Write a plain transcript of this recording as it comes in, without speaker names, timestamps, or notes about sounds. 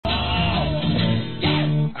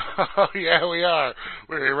Oh yeah, we are.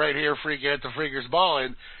 We're right here, freaking at the Freaker's Ball,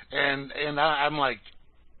 and I'm like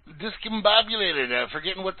discombobulated,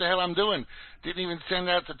 forgetting what the hell I'm doing. Didn't even send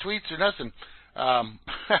out the tweets or nothing. Um,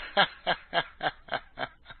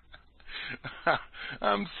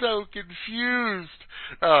 I'm so confused.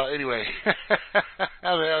 Anyway,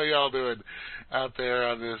 how the hell are y'all doing out there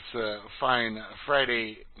on this fine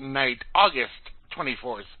Friday night, August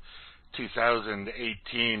 24th,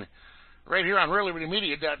 2018? Right here on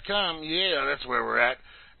RealLibertyMedia.com. Yeah, that's where we're at.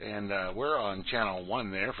 And we're on channel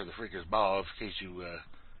 1 there for the Freaker's Ball, in case you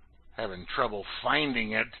having trouble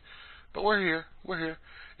finding it. But we're here. We're here.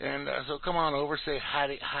 And so come on over, say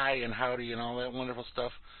hi and howdy and all that wonderful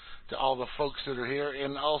stuff to all the folks that are here.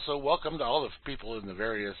 And also welcome to all the people in the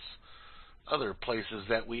various other places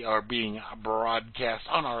that we are being broadcast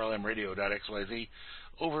on RLMradio.xyz,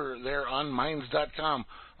 over there on Minds.com,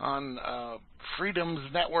 on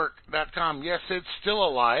freedomsnetwork.com. Yes, it's still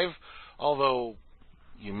alive, although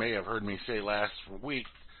you may have heard me say last week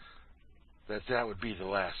that would be the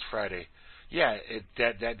last Friday. Yeah,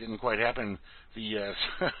 that didn't quite happen. The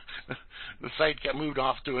the site got moved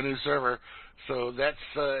off to a new server, so that's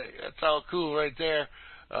all cool right there.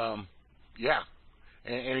 Yeah.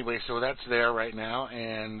 Anyway, so that's there right now,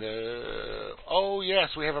 and oh yes,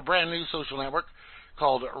 we have a brand new social network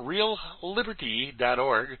called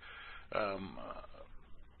RealLiberty.org.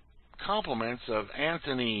 Compliments of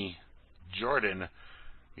Anthony Jordan.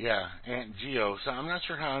 Yeah, Aunt Geo. So I'm not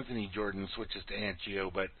sure how Anthony Jordan switches to Aunt Geo,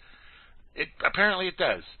 but apparently it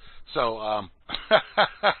does. So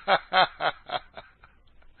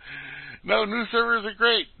no, new servers are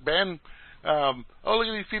great, Ben. Oh, look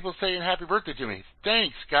at these people saying happy birthday to me.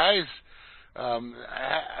 Thanks, guys.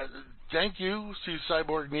 Thank you to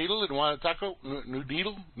Cyborg Needle and Wanna Taco,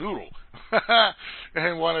 Noodle,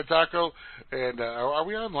 and Wanna Taco. And are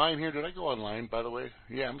we online here? Did I go online, by the way?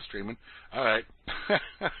 Yeah, I'm streaming. All right.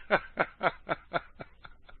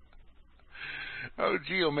 Oh,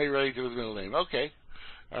 Geo may relate to his middle name. Okay.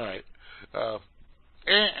 All right.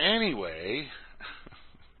 Anyway,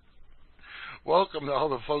 welcome to all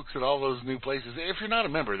the folks at all those new places. If you're not a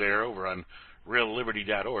member there over on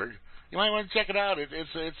RealLiberty.org, you might want to check it out.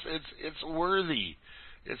 It's worthy.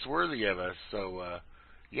 It's worthy of us. So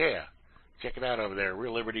yeah, check it out over there,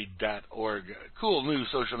 RealLiberty.org. Cool new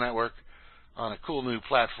social network on a cool new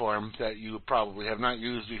platform that you probably have not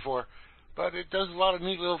used before, but it does a lot of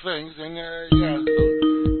neat little things. And yeah, so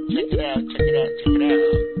check it out.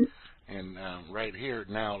 And right here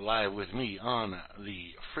now, live with me on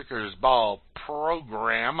the Freaker's Ball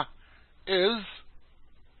program is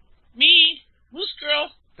me,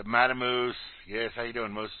 Moosegurl. the Madam Moose. Yes, how you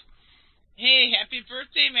doing, Moose? Hey, happy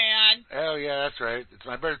birthday, man. Oh, yeah, that's right. It's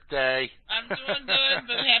my birthday. I'm doing good,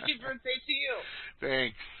 but happy birthday to you.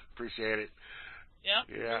 Thanks. Appreciate it. Yep,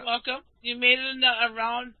 Yeah. you're welcome. You made it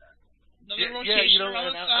around another rotation yeah, you know, around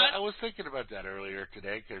and the sun. I was thinking about that earlier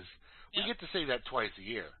today, because we get to say that twice a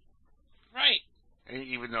year. Right. And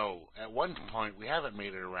even though at one point we haven't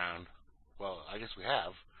made it around, well, I guess we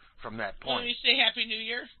have, from that point. When we say Happy New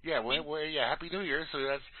Year? Yeah, yeah, Happy New Year. So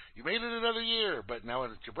that's, you made it another year, but now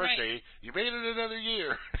it's your birthday, right. You made it another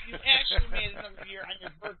year. You actually made it another year on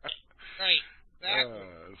your birthday. Right. Exactly.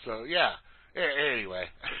 So, yeah. Anyway.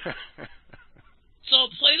 So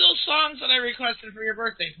play those songs that I requested for your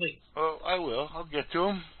birthday, please. Oh, I will. I'll get to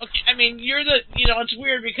them. Okay, I mean, it's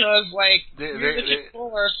weird because, like, you're the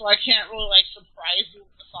controller, so I can't really, like, surprise you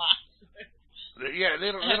with the songs. Yeah,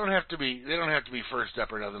 they don't have to be first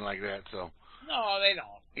up or nothing like that. So. No, they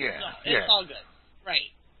don't. Yeah, no, it's all good.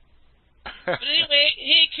 Right. But anyway,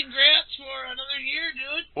 hey, congrats for another year,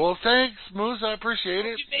 dude. Well, thanks, Moose. I appreciate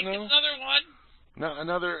it. You make another one. No,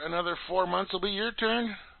 another 4 months will be your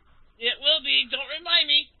turn. It will be. Don't remind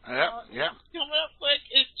me. Yep. Coming up quick.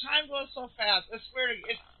 Time goes so fast. I swear to you,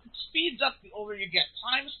 it speeds up the older you get.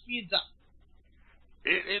 Time speeds up.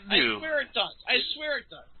 It do. I swear it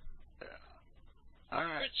does. All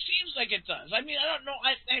right. It seems like it does. I mean, I don't know.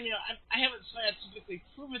 I haven't scientifically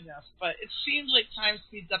proven this, but it seems like time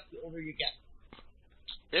speeds up the older you get.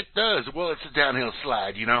 It does. Well, it's a downhill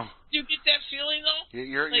slide, you know. Do you get that feeling though?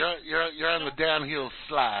 You're on the downhill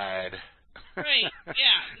slide. Right.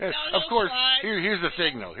 Yeah. Of course. Here's the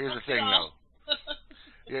thing, though.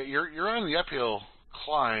 Yeah, you're on the uphill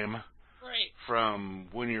climb. Right. From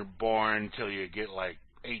when you're born till you get like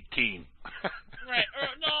 18. Right. Or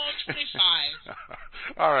no, 25.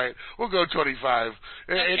 All right, we'll go 25.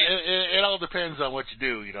 Okay. It all depends on what you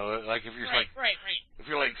do, you know. Like if you're right. if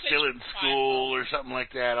you're like still in school or something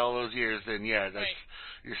like that, all those years, then yeah, that's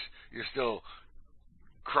you're still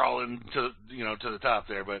crawling to the top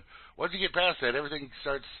there. But once you get past that, everything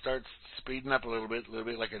starts speeding up a little bit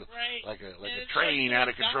like a Right. like a And it's train out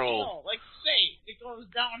of control. Downhill. Like say, it goes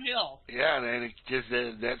downhill. Yeah, and it just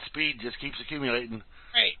that speed just keeps accumulating.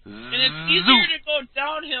 Right. And it's easier to go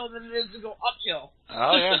downhill than it is to go uphill.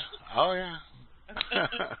 Oh yeah. Oh yeah.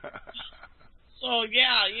 So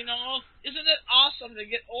yeah, isn't it awesome to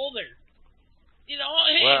get older? Hey,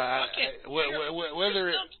 well, fuck it. whether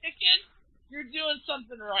you're still kicking, you're doing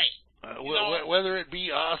something right. Whether it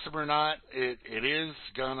be awesome or not, it is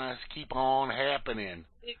gonna keep on happening.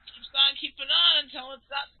 It keeps on keeping on until it's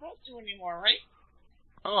not supposed to anymore, right?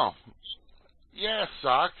 Oh, yeah,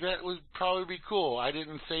 Sock. That would probably be cool. I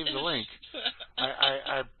didn't save the link.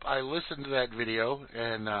 I listened to that video,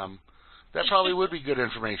 and that probably would be good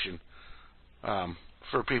information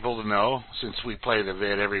for people to know, since we play the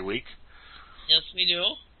vid every week. Yes, we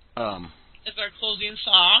do. It's our closing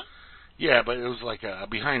song. Yeah, but it was like a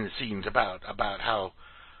behind the scenes about how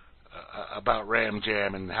about Ram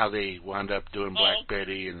Jam and how they wound up doing Black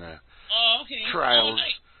Betty and the trials,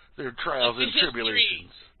 their trials and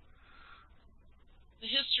tribulations. The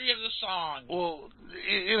history of the song. Well,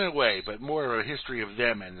 in a way, but more of a history of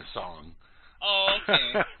them and the song. Oh,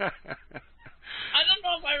 okay. I don't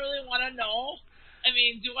know if I really want to know. I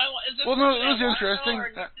mean, do I want? Is this well, no, it was interesting.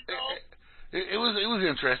 It was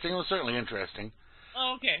interesting. It was certainly interesting.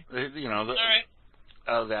 Oh, okay. All right.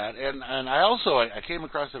 Of that, and I came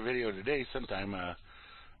across a video today sometime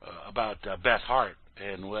about Beth Hart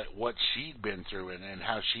and what she'd been through and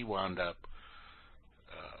how she wound up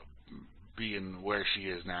being where she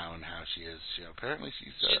is now and how she is. Apparently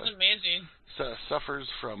she's amazing. Suffers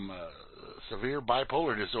from severe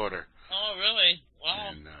bipolar disorder. Oh, really?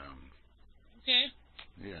 Wow. And okay.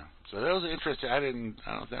 Yeah. So that was interesting. I don't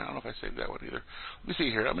know if I saved that one either. Let me see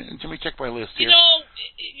here. Let me check my list here.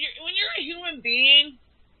 When you're a human being,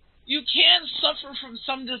 you can suffer from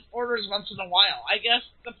some disorders once in a while. I guess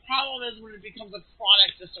the problem is when it becomes a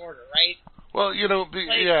chronic disorder, right? Well, yeah. Well,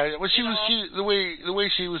 the way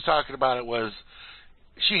she was talking about it was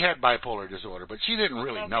she had bipolar disorder, but she didn't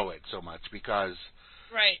really know it so much because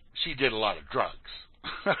she did a lot of drugs.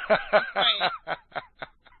 Right.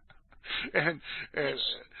 And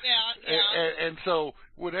so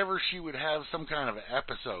whenever she would have some kind of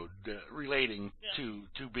episode relating to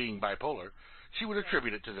being bipolar, she would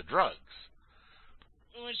attribute it to the drugs.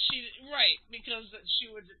 Because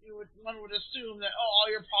one would assume that all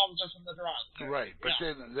your problems are from the drugs. Right, but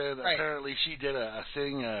then apparently she did a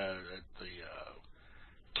thing at the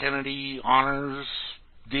Kennedy Honors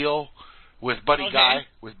deal with Buddy Guy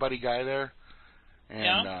there,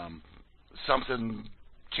 and something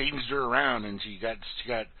changed her around, and she got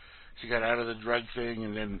out of the drug thing,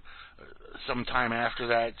 and then sometime after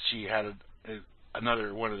that she had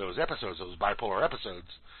another one of those episodes, those bipolar episodes.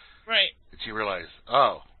 Right. And she realized,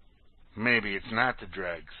 oh, maybe it's not the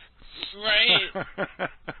drugs. Right. But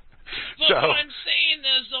what I'm saying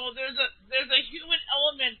is, though, there's a human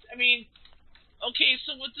element. I mean, okay,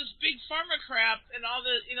 so with this big pharma crap and all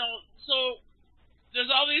the, so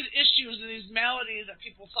there's all these issues and these maladies that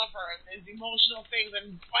people suffer and these emotional things,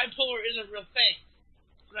 and bipolar is a real thing.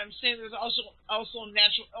 But I'm saying there's also a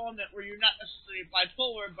natural element where you're not necessarily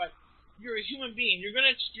bipolar, but you're a human being. You're going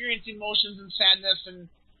to experience emotions and sadness and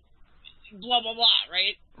blah, blah, blah,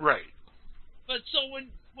 right? Right. But so when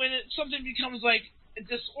something becomes like a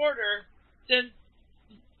disorder, then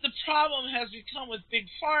the problem has become with Big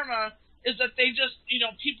Pharma is that they just,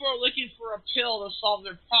 people are looking for a pill to solve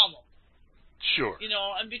their problem. Sure.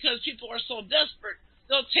 And because people are so desperate,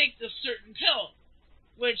 they'll take this certain pill,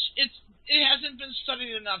 which it hasn't been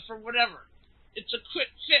studied enough or whatever. It's a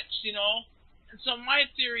quick fix, And so my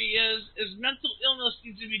theory is mental illness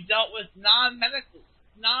needs to be dealt with non-medically.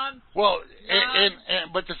 But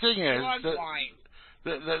the thing is,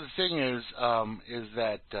 the thing is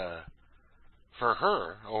that for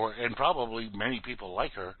her, and probably many people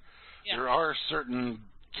like her, there are certain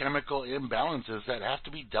chemical imbalances that have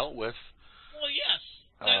to be dealt with. Well, yes,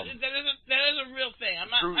 that is a real thing.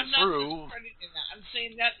 I'm not discrediting that. I'm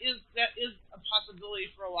saying that is a possibility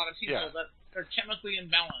for a lot of people that they're chemically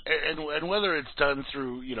imbalanced. And whether it's done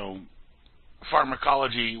through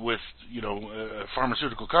pharmacology with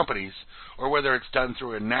pharmaceutical companies, or whether it's done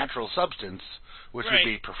through a natural substance, which would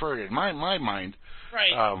be preferred in my mind.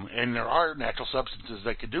 Right. And there are natural substances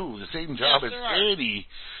that could do the same job as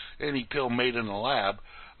any pill made in the lab.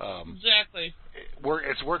 Exactly.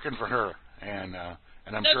 It's working for her, and I'm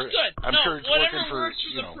That's sure. Good. I'm sure it's whatever working for works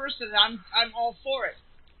for the person, I'm all for it.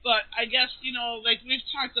 But I guess like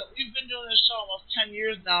we've been doing this show almost 10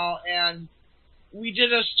 years now, and we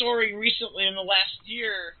did a story recently in the last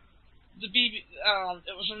year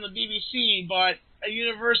it was from the BBC, but a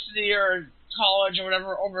university or college or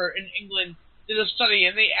whatever over in England did a study,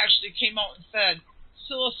 and they actually came out and said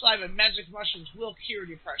psilocybin, magic mushrooms, will cure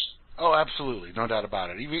depression. Oh, absolutely, no doubt about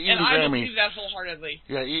it. Even and I Grammy, believe that wholeheartedly.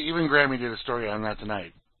 Yeah, even Grammy did a story on that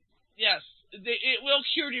tonight. Yes, it will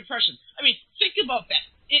cure depression. I mean, think about that.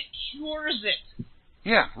 It cures it.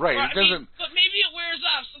 Yeah, right. It doesn't. But maybe it wears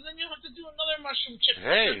off, so then you have to do another mushroom chip.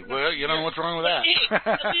 Hey, well, you know what's wrong with that? Hey,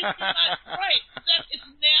 at least it's not right. It's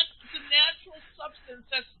a natural substance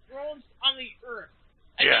that's grown on the earth.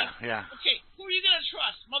 I mean, okay, who are you gonna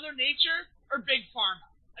trust? Mother Nature or Big Pharma?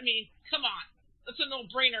 I mean, come on. That's a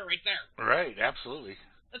no-brainer right there. Right, absolutely.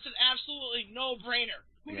 That's an absolutely no-brainer.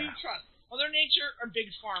 Who do you trust? Mother Nature or Big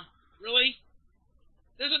Pharma? Really?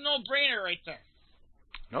 There's a no-brainer right there.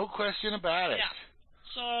 No question about it. Yeah.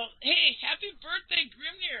 So, hey, happy birthday,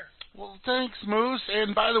 Grimnir. Well, thanks, Moose.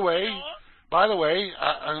 And by the way,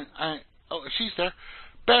 oh, she's there.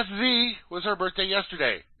 Beth Z was her birthday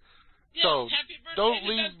yesterday. Yes, so happy birthday don't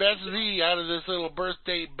leave Beth Z out of this little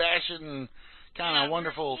birthday bashing kind of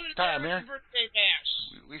wonderful time here. Birthday bash.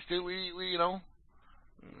 We you know.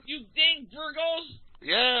 You dang Virgos.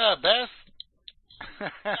 Yeah, Beth.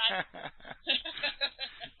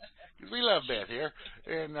 We love Beth here,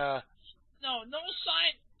 and no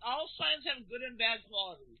sign. All signs have good and bad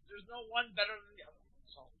qualities. There's no one better than the other.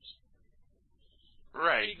 So,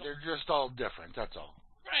 right, they're just all different. That's all.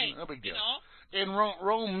 Right. No big deal. You And know?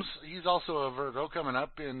 Rome's, he's also a Virgo coming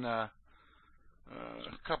up in a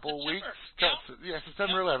couple of weeks. Yeah,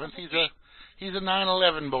 September 11th. He's a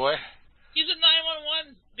 9/11 boy. He's a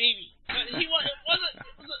 911 baby. But he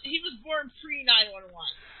was born pre-911.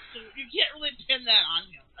 So you can't really pin that on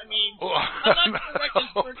him. I mean, I'm not going to wreck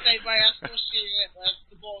his birthday by associating it with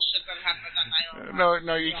the bullshit that happened on 9/11.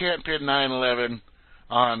 No, you can't pin 9/11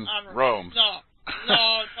 on Rome. No.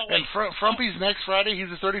 And Frumpy's next Friday. He's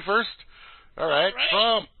the 31st. All right.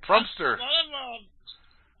 Frumpster. A lot of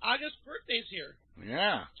August birthdays here.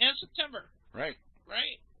 Yeah. And September. Right.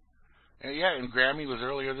 Yeah, and Grammy was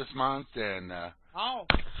earlier this month, and and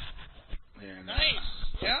nice.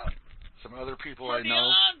 Yeah. Some other people Party I know.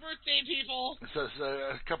 On, birthday people. So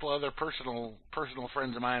a couple other personal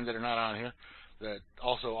friends of mine that are not on here that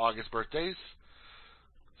also August birthdays.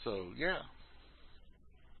 So yeah.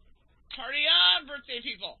 Party on, birthday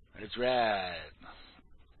people. That's right.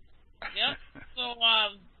 Yep. So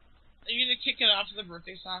are you gonna kick it off with a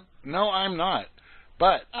birthday song? No, I'm not.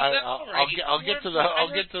 But I'll get to the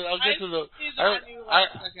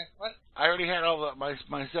I already had all my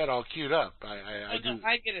set all queued up. I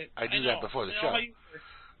get it. I do that before the show.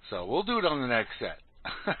 So we'll do it on the next set.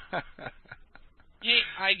 Hey,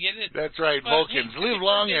 I get it. That's right, Vulcans. Live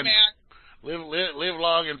long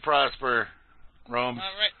and prosper, Rome.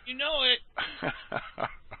 All right, you know it.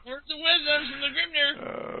 Words of wisdom from the Grimnir.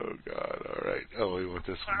 Oh God! All right. Oh, we want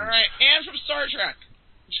this one. All right, and from Star Trek.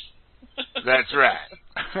 That's right.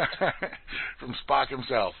 From Spock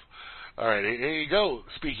himself. All right, here you go.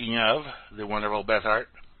 Speaking of the wonderful Beth Hart.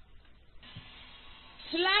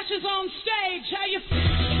 Slash is on stage. How you?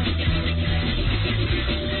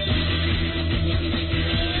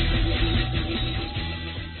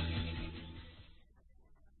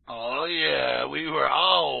 Oh yeah, we were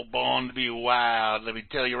all born to be wild. Let me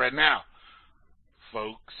tell you right now,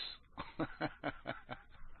 folks.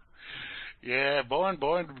 Yeah, born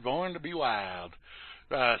to be wild.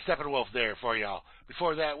 Steppenwolf there for y'all.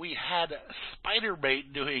 Before that, we had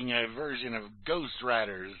Spiderbait doing a version of Ghost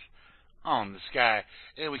Riders on the Sky.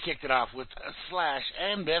 And we kicked it off with Slash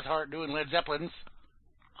and Beth Hart doing Led Zeppelin's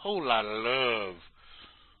Whole Lot of Love.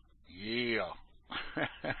 Yeah.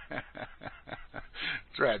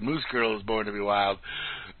 That's right. Moosegurl is born to be wild.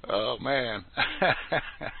 Oh, man.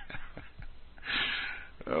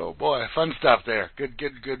 Oh boy, fun stuff there.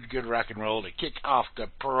 Good rock and roll to kick off the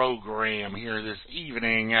program here this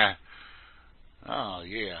evening. Oh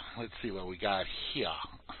yeah, let's see what we got here.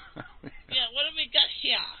 Yeah, what have we got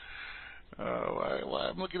here? Oh,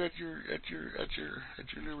 I'm looking at your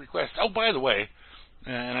new request. Oh, by the way,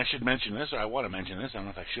 and I should mention this, or I want to mention this. I don't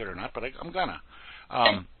know if I should or not, but I'm gonna.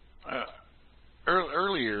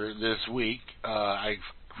 Earlier this week, I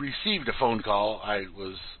received a phone call. I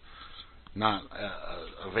was not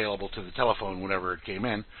available to the telephone whenever it came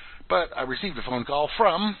in, but I received a phone call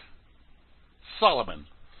from Solomon.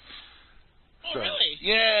 Oh, really?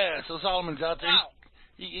 Yeah, so Solomon's out there. Wow.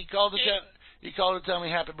 He called to tell me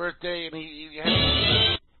happy birthday, and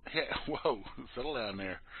whoa, settle down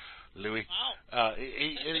there, Louis. Wow.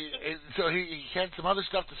 So he had some other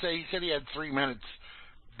stuff to say. He said he had 3 minutes,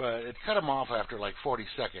 but it cut him off after like 40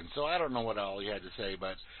 seconds. So I don't know what all he had to say,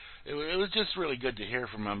 but it was just really good to hear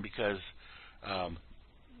from him because,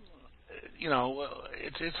 you know,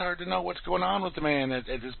 it's hard to know what's going on with the man at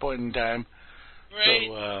this point in time. Right.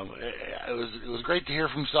 So it was great to hear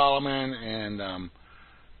from Solomon, and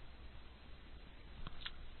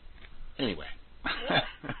anyway.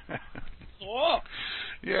 Cool.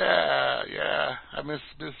 Yeah. I miss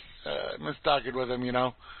talking with him. You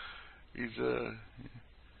know, he's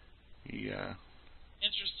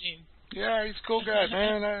Interesting. Yeah, he's a cool guy,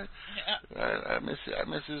 man. I miss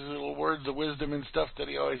his little words of wisdom and stuff that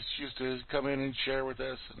he always used to come in and share with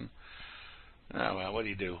us. And well, what do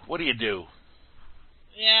you do?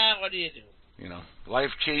 Yeah, what do you do? You know,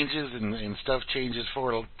 life changes and stuff changes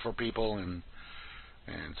for people, and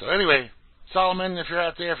so anyway, Solomon, if you're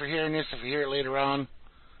out there, if you're hearing this, if you hear it later on,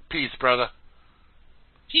 peace, brother.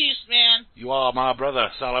 Peace, man. You are my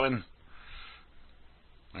brother, Solomon.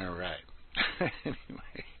 All right.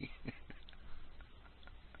 Anyway.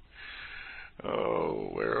 Oh,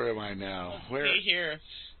 where am I now? Let's see here.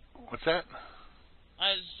 What's that?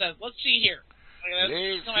 I said, let's see here.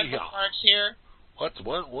 Let's my see bookmarks here. What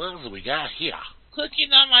do we got here?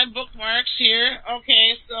 Clicking on my bookmarks here.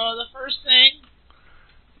 Okay, so the first thing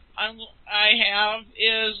I have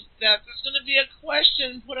is that there's going to be a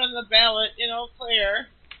question put on the ballot in Eau Claire.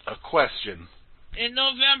 A question. In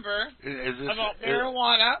November. Is this about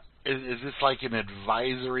marijuana. Is this like an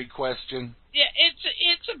advisory question? Yeah,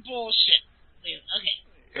 it's a bullshit. Okay.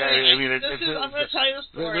 Yeah, I mean, I'm going to tell you the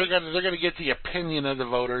story. They're going to get the opinion of the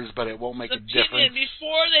voters, but it won't make a difference.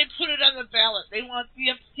 Before they put it on the ballot, they want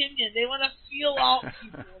the opinion. They want to feel out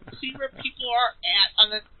people and see where people are at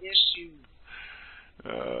on an issue.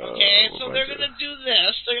 Okay, so they're going to do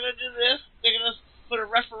this. They're going to put a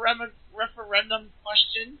referendum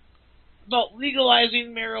question about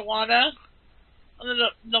legalizing marijuana on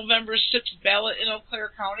the November 6th ballot in Eau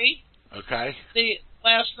Claire County. Okay.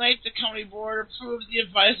 Last night, the county board approved the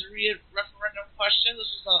advisory referendum question. This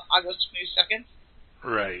was on August 22nd.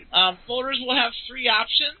 Right. Voters will have 3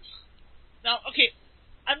 options. Now, okay,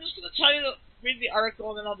 I'm just going to tell you, read the article,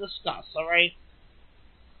 and then I'll discuss, all right?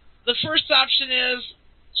 The first option is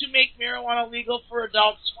to make marijuana legal for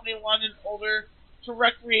adults 21 and older for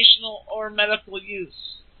recreational or medical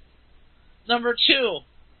use. Number 2,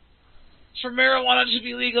 for marijuana to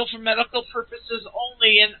be legal for medical purposes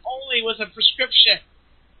only and only with a prescription.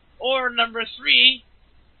 Or number 3,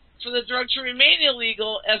 for the drug to remain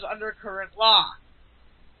illegal as under current law.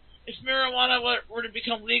 If marijuana were to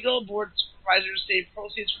become legal, board supervisors say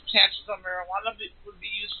proceeds from taxes on marijuana would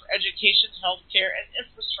be used for education, health care, and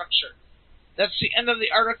infrastructure. That's the end of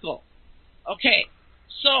the article. Okay,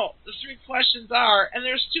 so the 3 questions are, and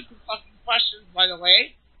there's 2 fucking questions, by the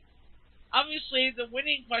way. Obviously, the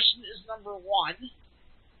winning question is number 1.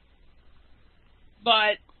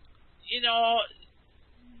 But, you know,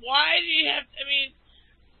 why do you have... I mean,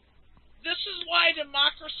 this is why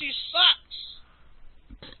democracy sucks.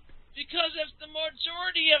 Because if the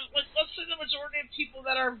majority of... let's say the majority of people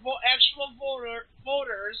that are actual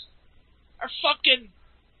voters are fucking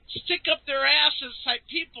stick-up-their-asses type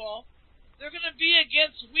people, they're going to be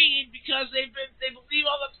against weed because they believe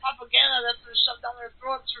all the propaganda that's been shoved down their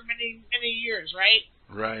throats for many, many years, right?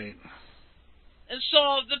 Right. And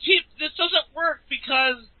so this doesn't work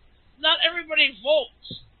because not everybody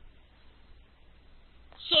votes.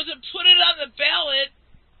 So to put it on the ballot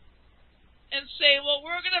and say, well,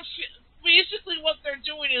 we're going to... basically what they're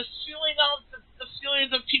doing is feeling out the feelings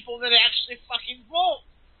of people that actually fucking vote.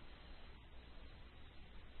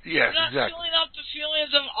 Yes, they're not exactly. feeling out the feelings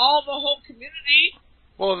of the whole community.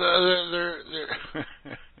 Well, they're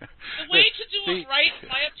the way to do it right, in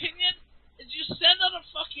my opinion, is you send out a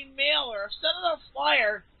fucking mailer, send out a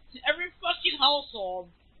flyer to every fucking household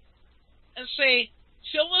and say,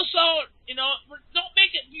 fill this out, you know, don't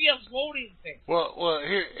make it be a voting thing. Well,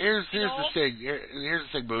 here's the thing. Here's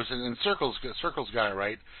the thing, Bruce, and Circle's got it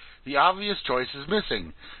right. The obvious choice is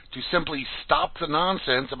missing. To simply stop the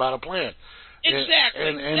nonsense about a plant. Exactly.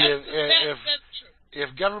 And that's true.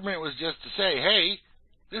 If government was just to say, hey,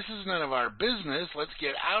 this is none of our business, let's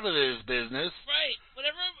get out of this business. Right.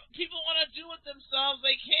 Whatever people want to do with themselves,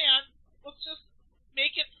 they can. Let's just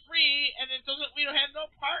make it free, and we don't have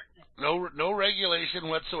no part in it. No regulation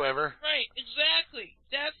whatsoever. Right. Exactly.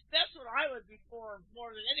 That's what I would be for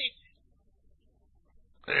more than anything.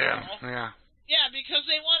 Yeah. You know? Yeah. Yeah, because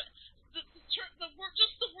they want the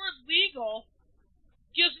word legal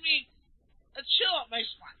gives me a chill up my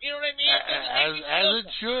spine. You know what I mean? As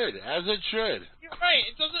it should. You're right.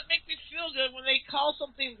 It doesn't make me feel good when they call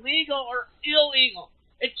something legal or illegal.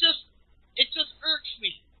 It just irks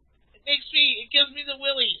me. It gives me the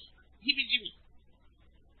willies. Heebie-jeebie.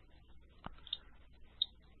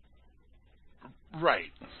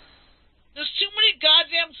 Right. There's too many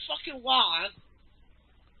goddamn fucking laws,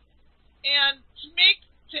 and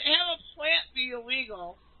to have a plant be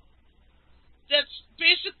illegal, that's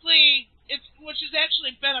basically which is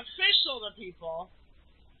actually beneficial to people.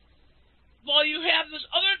 While you have this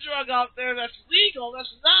other drug out there that's legal,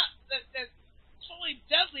 that's totally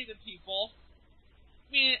deadly to people,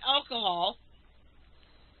 meaning alcohol.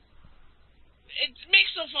 It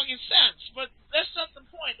makes no fucking sense, but that's not the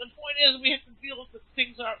point. The point is we have to deal with the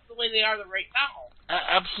things the way they are right now.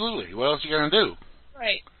 Absolutely. What else are you going to do?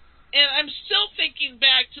 Right. And I'm still thinking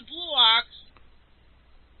back to Blue Ox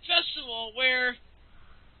Festival where,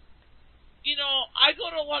 I go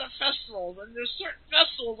to a lot of festivals, and there's certain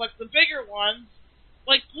festivals, like the bigger ones,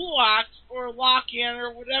 like Blue Ox or Lock-In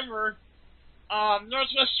or whatever,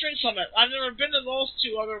 Northwest String Summit. I've never been to those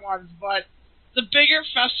two other ones, but the bigger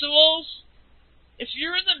festivals, if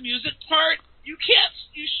you're in the music part, you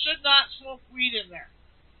should not smoke weed in there.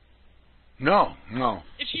 No.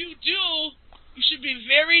 If you do, you should be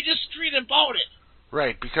very discreet about it.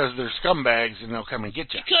 Right, because they're scumbags and they'll come and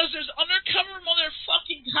get you. Because there's undercover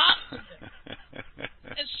motherfucking cops in there.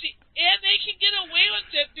 And they can get away with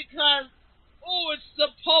it because, it's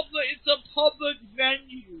a public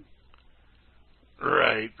venue.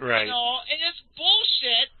 Right. And it's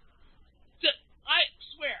bullshit.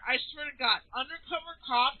 I swear to God, undercover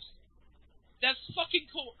cops, that's fucking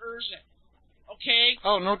coercion. Okay?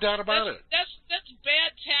 Oh, no doubt about it. That's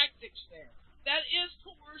bad tactics there. That is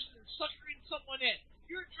coercion and suckering someone in.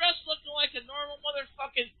 You're dressed looking like a normal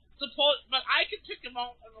motherfucking but I can pick him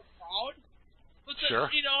out of a crowd. But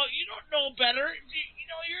sure. You don't know better.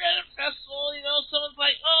 You're at a festival, someone's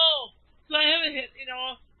like, oh, can I have a hit?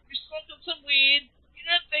 You're smoking some weed. You're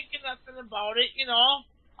not thinking nothing about it, All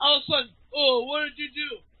of a sudden, oh, what did you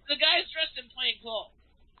do? The guy's dressed in plain clothes.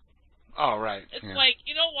 Oh, right. It's like,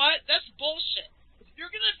 you know what? That's bullshit. If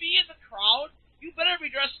you're going to be in the crowd, you better be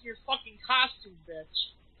dressed in your fucking costume,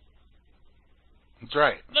 bitch. That's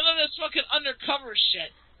right. None of this fucking undercover shit.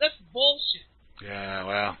 That's bullshit. Yeah,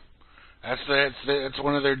 well, that's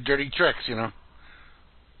one of their dirty tricks, A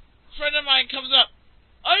friend of mine comes up.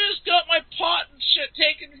 I just got my pot and shit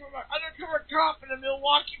taken from an undercover cop in a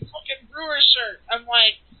Milwaukee fucking Brewer shirt. I'm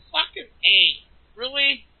like, fucking A.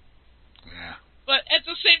 Really? Yeah. But at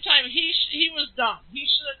the same time, he was dumb. He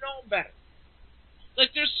should have known better.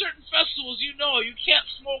 Like, there's certain festivals you can't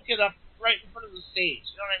smoke it up right in front of the stage.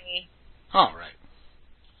 You know what I mean? Oh, right.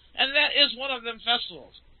 And that is one of them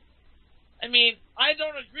festivals. I mean, I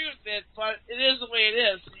don't agree with it, but it is the way it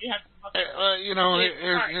is. You have to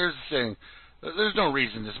here's the thing. There's no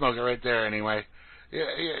reason to smoke it right there anyway.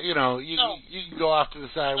 You can go off to the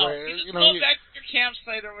side where go back to your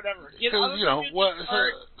campsite or whatever.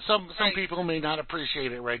 Some people may not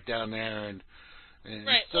appreciate it right down there, and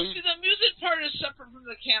right. So see, the music part is separate from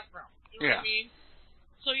the campground. You know what I mean?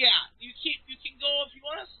 So yeah, you can go if you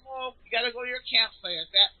want to smoke. You got to go to your campsite at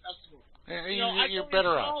that festival. You're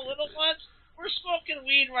better off. Little ones, we're smoking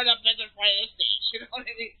weed right up at the front of the stage. You know what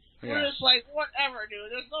I mean? Yeah. We're just like, whatever,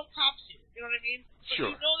 dude. There's no cops here. You know what I mean? But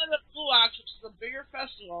sure. You know that at Blue Ox, which is a bigger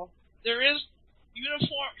festival, there is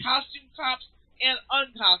uniform costume cops and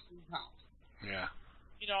uncostume cops. Yeah.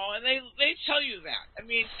 And they tell you that. I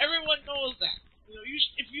mean, everyone knows that.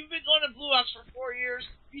 If you've been going to Blue Ox for 4 years,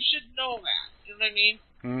 you should know that. You know what I mean?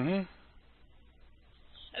 Mm-hmm.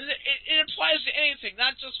 And it applies to anything,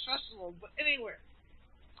 not just festivals, but anywhere.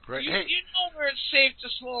 Right. You know where it's safe to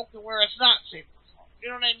smoke and where it's not safe to smoke. You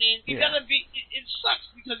know what I mean? You gotta be. It sucks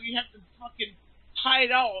because you have to fucking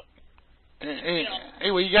hide out.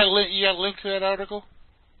 Anyway, you got a link to that article?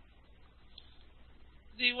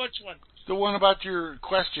 Which one? The one about your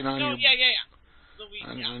question on your. Yeah.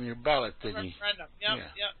 On your ballot thingy. Yep.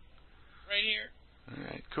 Right here. All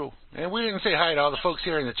right, cool. And we didn't say hi to all the folks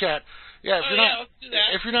here in the chat. Yeah,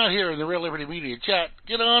 if you're not here in the Real Liberty Media chat,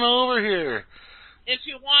 get on over here. If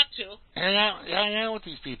you want to. Hang out with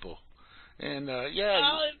these people. And if you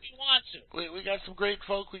want to. We got some great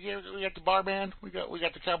folk. We got the bar band. We got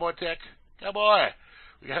the Cowboy Tech. Cowboy.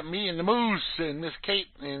 We got me and the Moose and Miss Kate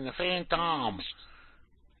and the Phantom.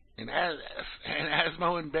 And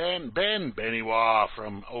Asmo and Benny Wah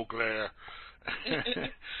from Eau Claire.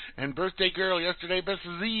 And birthday girl yesterday, Miss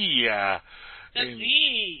Z.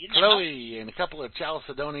 Chloe and a couple of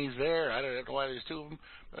Chalcedonis there. I don't know why there's two of them,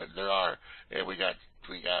 but there are. And we got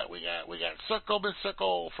Circle, Miss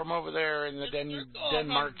Circle from over there in the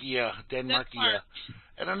Denmarkia,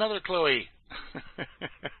 and another Chloe.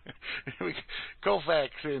 Kofax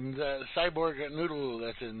and Cyborg Noodle.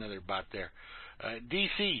 That's another bot there.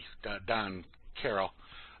 DC Don Carroll.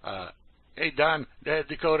 Hey, Don,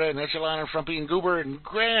 Dakota, and Echelon, and Frumpy, and Goober, and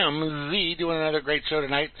Graham Z doing another great show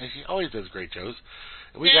tonight. She always does great shows.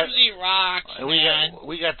 Graham Z rocks, man.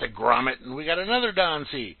 We got the Grommet, and we got another Don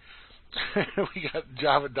C. We got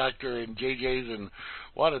Java Doctor, and JJ's, and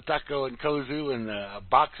Wada Taco, and Kozu, and a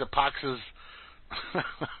box of Poxes.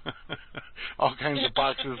 All kinds of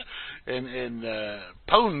boxes, and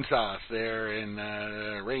pone sauce there,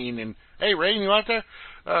 and Rain, and hey, Rain, you out there?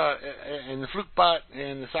 And the Flukebot,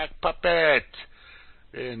 and the Sock Puppet,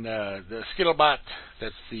 and the Skittlebot,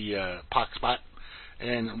 that's the Poxbot,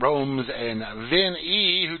 and Rome's, and Vin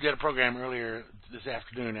E, who did a program earlier this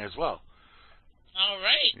afternoon as well. All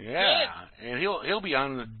right. Yeah, good. and he'll be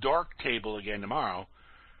on the Dork Table again tomorrow.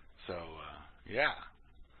 So yeah.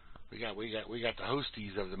 We got the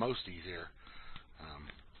hosties of the mosties here.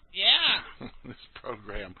 Yeah. This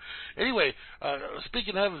program. Anyway,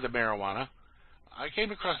 speaking of the marijuana, I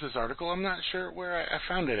came across this article. I'm not sure where I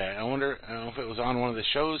found it at. I don't know if it was on one of the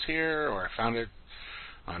shows here, or I found it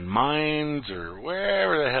on Minds, or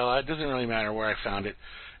wherever the hell. It doesn't really matter where I found it.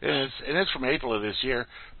 And it's from April of this year.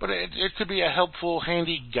 But it could be a helpful,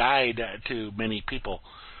 handy guide to many people.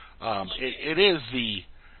 It is the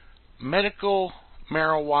Medical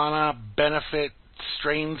Marijuana Benefit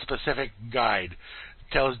Strain Specific Guide.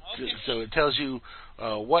 So it tells you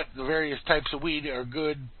what the various types of weed are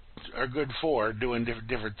good for doing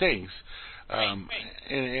different things.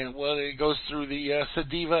 And well, it goes through the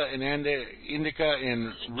sativa and indica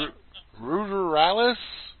and ruderalis.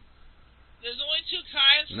 There's only two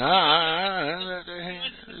kinds.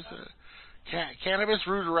 Cannabis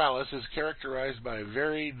ruderalis is characterized by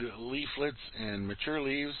varied leaflets and mature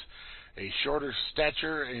leaves, a shorter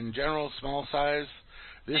stature, in general small size.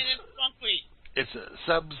 And it's buckwheat. It's a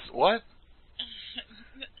subs what?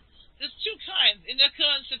 There's two kinds, indica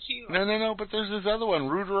and sativa. No, but there's this other one,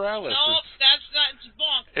 ruderalis. No, that's not. It's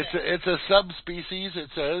bunk. It's a subspecies. It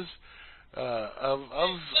says of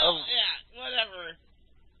yeah, whatever.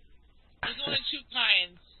 There's only two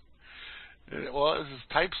kinds. Well, there's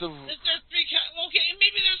types of. There's three kinds. Okay,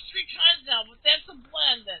 maybe there's three kinds now, but that's a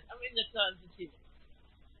blend then. I mean, indica and sativa.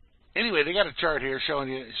 Anyway, they got a chart here showing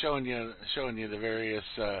you the various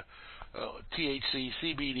THC,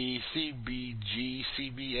 CBD, CBG,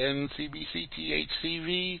 CBN, CBC,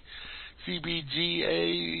 THCV,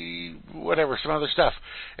 CBGA, whatever, some other stuff.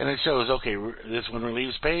 And it shows, okay, this one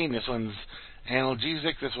relieves pain, this one's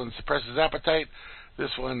analgesic, this one suppresses appetite,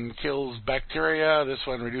 this one kills bacteria, this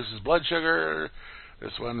one reduces blood sugar,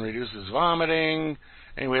 this one reduces vomiting.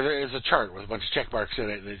 Anyway, there is a chart with a bunch of check marks in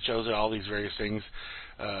it that shows all these various things.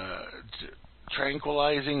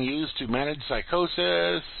 Tranquilizing used to manage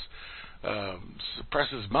psychosis,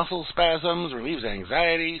 suppresses muscle spasms, relieves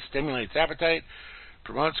anxiety, stimulates appetite,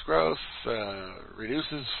 promotes growth,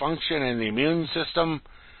 reduces function in the immune system.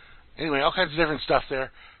 Anyway, all kinds of different stuff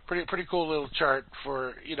there. Pretty cool little chart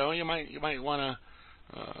for, you might want to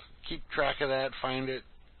keep track of that, find it,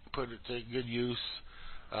 put it to good use,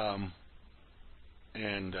 and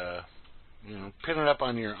pin it up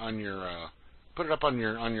on your put it up on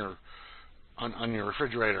your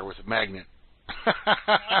refrigerator with a magnet.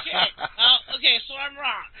 Okay, so I'm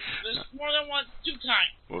wrong. There's more than two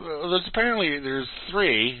kinds. Well, there's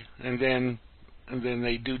three, and then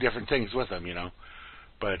they do different things with them,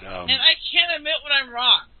 But and I can't admit when I'm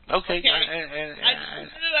wrong. Okay. I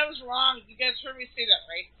admitted I was wrong. You guys heard me say that,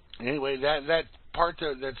 right? Anyway, that part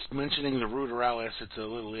that's mentioning the ruderalis, it's a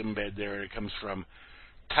little embed there. It comes from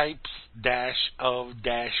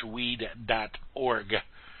types-of-weed.org.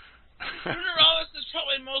 Ruderalis is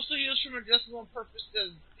probably mostly used for medicinal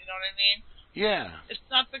purposes. You know what I mean? Yeah. It's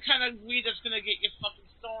not the kind of weed that's going to get you fucking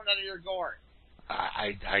stoned out of your gourd.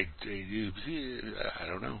 I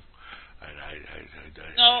don't know.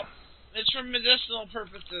 No, it's for medicinal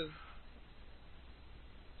purposes.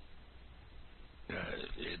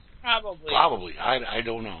 Probably. I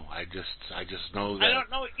don't know. I just know that. I don't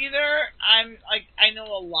know either. I know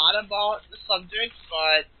a lot about the subject,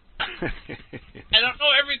 but I don't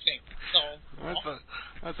know everything. So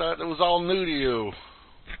I thought it was all new to you.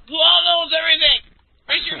 Who all knows everything?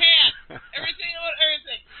 Raise your hand. Everything about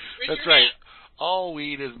everything. That's right. All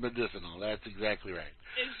weed is medicinal. That's exactly right.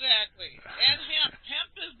 Exactly. And hemp.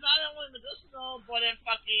 Hemp is not only medicinal, but it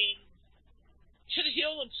fucking should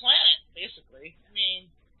heal the planet, basically. I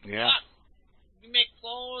mean, yeah. You make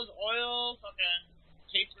clothes, oil, fucking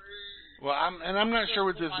paper. Well, I'm not sure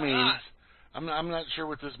what this means. I'm not sure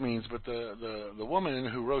what this means, but the woman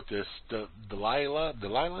who wrote this, Daliah, is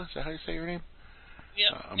that how you say her name?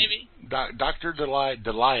 Yeah, maybe. Dr. Daliah.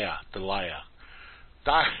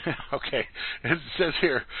 Okay, it says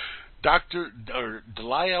here,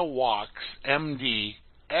 Daliah Walks, MD,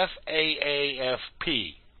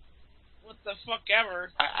 FAAFP. What the fuck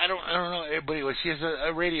ever? I don't know. But anyway, she has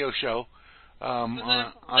a radio show.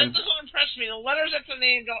 That doesn't impress me. The letters at the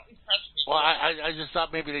name don't impress me. Well, I just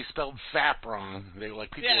thought maybe they spelled FAP wrong. They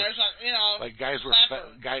like people. Yeah, like guys were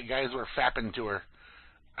guys were fapping to her.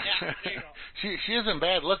 Yeah, there you go. she isn't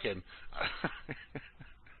bad looking.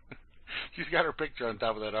 She's got her picture on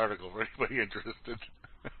top of that article for anybody interested.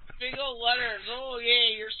 Big old letters. Oh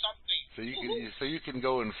yeah, you're something. So you can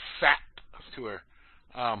go and fap to her.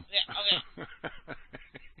 Yeah. Okay.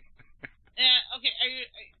 Yeah. Okay.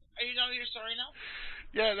 Are you done with your story now?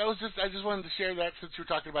 Yeah, I just wanted to share that since you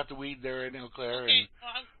were talking about the weed there in Eau Claire. Okay.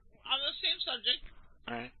 Well, on the same subject.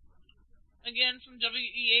 All right. Again from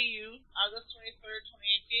WEAU, August 23rd,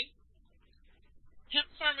 2018. Hemp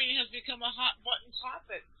farming has become a hot-button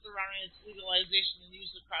topic surrounding its legalization and use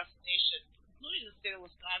across the nation, including the state of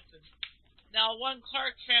Wisconsin. Now, one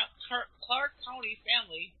Clark County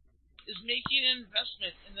family is making an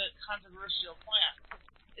investment in the controversial plant.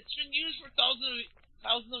 It's been used for thousands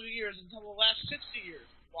of years until the last 60 years.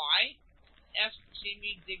 Why? Asked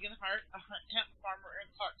Jamie Digenhart, a hemp farmer in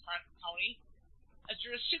Clark County.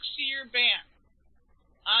 After a 60-year ban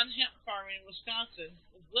on hemp farming in Wisconsin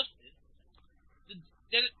was lifted, the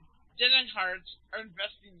Digenharts are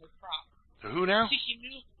investing in the crop. So who now?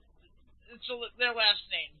 It's their last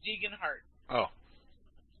name, Degenhart. Oh.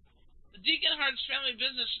 The Degenhart's family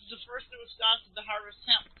business is the first in Wisconsin to harvest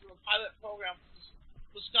hemp through a pilot program with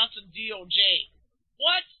Wisconsin DOJ.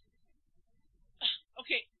 What?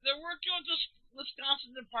 Okay, they're working with the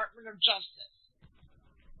Wisconsin Department of Justice.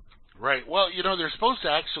 Right. Well, they're supposed to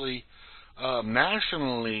actually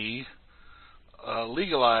nationally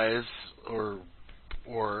legalize or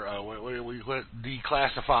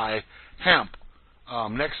declassify hemp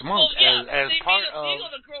next month as part of. It's legal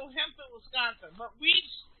to grow hemp in Wisconsin, but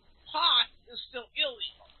pot is still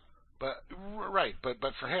illegal. But right, but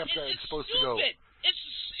for hemp, it's supposed stupid. to go.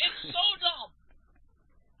 It's so dumb.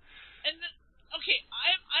 And okay,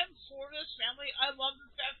 I'm for this family. I love the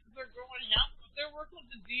fact that they're growing hemp, but they're working with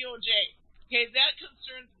the DOJ. Okay, that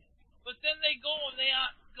concerns me. But then they go and they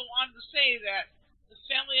go on to say that the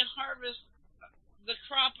family harvests the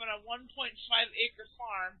crop on a 1.5-acre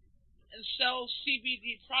farm and sells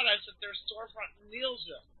CBD products at their storefront in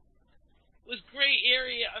Neillsville. With gray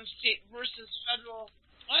area on state versus federal.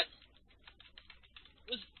 What?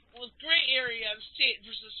 With gray area on state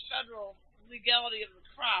versus federal legality of the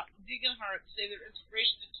crop, Degenhart say their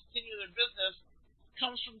inspiration to continue their business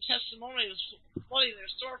comes from testimonials flooding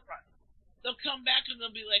their storefront. They'll come back and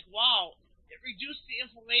they'll be like, wow, it reduced the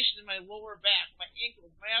inflammation in my lower back, my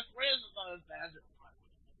ankles, my arthritis is not as bad as it was.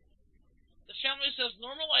 The family says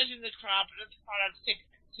normalizing the crop and its products takes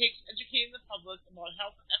educating the public about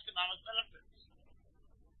health and economic benefits.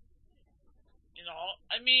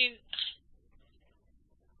 I mean...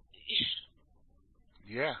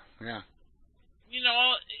 Yeah.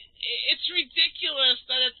 It's ridiculous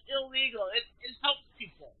that it's illegal. It helps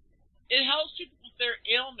people. It helps people with their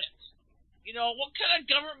ailments. What kind of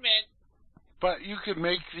government but you could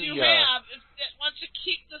make the you have if it wants to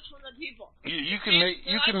keep this from the people? You can make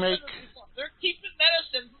They're keeping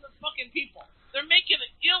medicine from the fucking people. They're making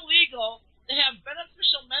it illegal to have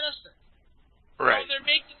beneficial medicine. Right. They're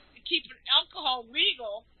keeping alcohol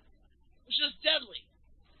legal, which is deadly.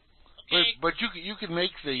 Okay? But you can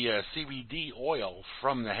make the CBD oil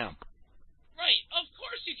from the hemp. Right, of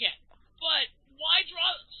course you can. But why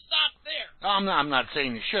stop there? I'm not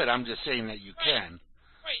saying you should. I'm just saying that you can.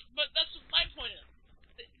 Right, but that's what my point is.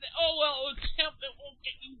 Oh well, it's hemp. It won't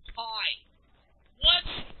get you high. What?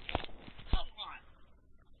 Come on.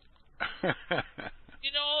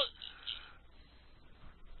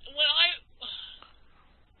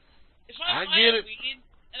 If I buy weed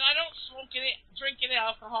and I don't drink any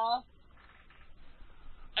alcohol,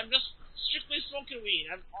 I'm just strictly smoking weed.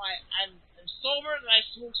 I'm sober and I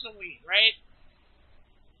smoke some weed, right?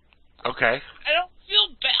 Okay. I don't feel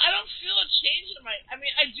bad. I don't feel a change in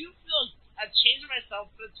I do feel a change in myself,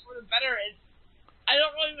 but it's for the better. I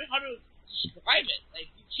don't really know how to describe it. Like,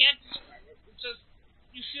 you can't describe it. It's just,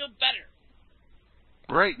 you feel better.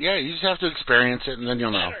 Right, yeah, you just have to experience it and then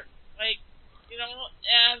you'll know. Like,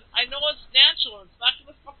 and I know it's natural. It's not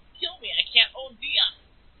going to fucking kill me. I can't OD on it.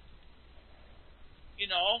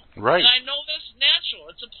 Right. And I know that it's natural.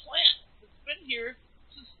 It's a plant. It's been here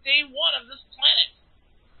since day one of this planet.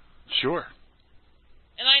 Sure.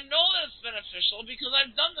 And I know that it's beneficial because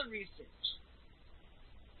I've done the research.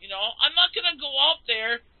 I'm not going to go out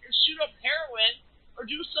there and shoot up heroin or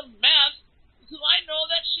do some meth because I know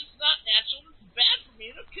that shit's not natural. It's bad for me.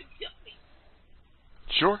 It could kill me.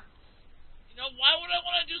 Sure. Why would I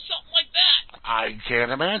want to do something like that? I I can't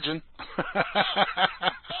imagine.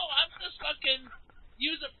 No, I'm just fucking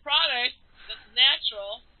use a product that's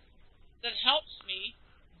natural, that helps me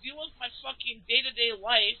deal with my fucking day-to-day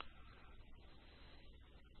life.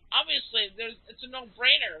 Obviously, it's a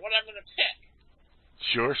no-brainer what I'm going to pick.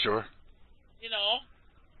 Sure. You know?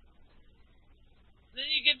 Then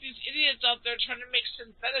you get these idiots out there trying to make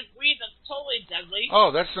synthetic weed that's totally deadly.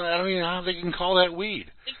 Oh, that's not, I don't even know how they can call that weed.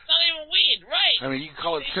 It's not even weed, right? I mean, you can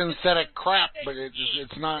call it synthetic crap, but it's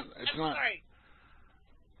not. It's not. Sorry.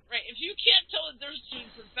 Right, if you can't tell the difference between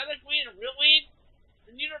synthetic weed and real weed,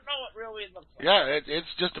 then you don't know what real weed looks like. Yeah,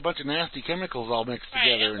 it's just a bunch of nasty chemicals all mixed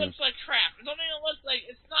together. Right, it looks like crap. It don't even look like,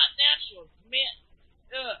 it's not natural. It's man.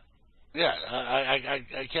 Ugh. Yeah,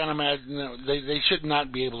 I can't imagine. They should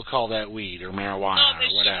not be able to call that weed or marijuana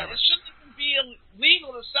or whatever. It shouldn't even be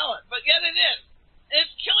illegal to sell it, but yet it is.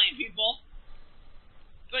 It's killing people,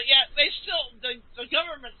 but yet they still, the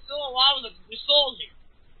government still allows it to be sold here.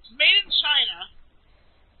 It's made in China.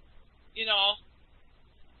 You know,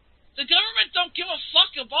 the government don't give a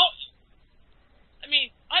fuck about you. I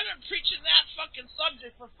mean, I've been preaching that fucking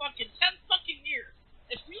subject for fucking 10 fucking years.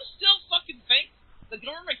 If you still fucking think the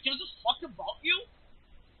government gives a fuck about you,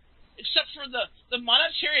 except for the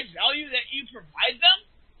monetary value that you provide them,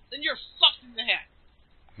 then you're fucked in the head.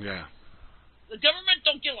 Yeah. The government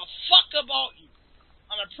don't give a fuck about you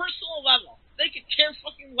on a personal level. They could care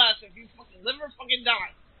fucking less if you fucking live or fucking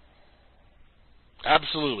die.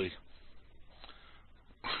 Absolutely.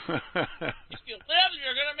 If you live,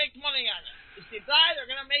 you're gonna make money on it. If you die, they're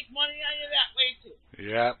gonna make money on you that way too.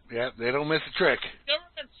 Yep. They don't miss a trick.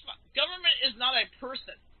 Government is not a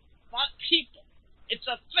person, not people. It's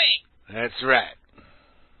a thing. That's right.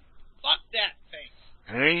 Fuck that thing.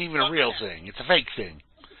 And it ain't even a real thing. It's a fake thing.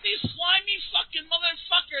 Look at these slimy fucking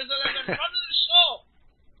motherfuckers that have been running the show.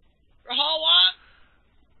 For how long?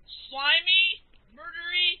 Slimy,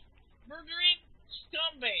 murdering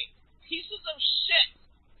scumbag. Pieces of shit.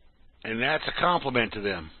 And that's a compliment to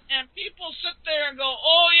them. And people sit there and go,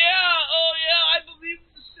 oh yeah, I believe in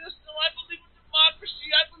the system, I believe in democracy,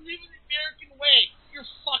 I believe in the American way. You're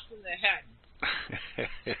fucked in the head.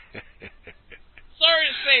 Sorry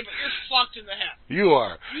to say, but you're fucked in the head. You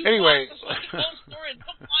are. Anyway. It's like a whole story and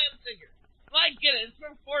don't buy a figure. And I get it, it's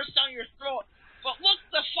been forced down your throat. But look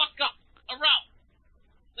the fuck up, around.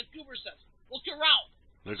 Like Goober says, look around.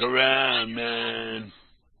 Look around, man.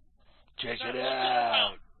 Check it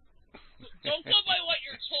out. Don't go by what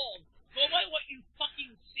you're told. Go by what you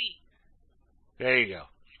fucking see. There you go.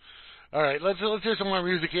 All right, let's hear some more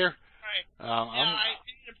music here. All right. I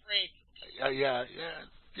need a break. Yeah.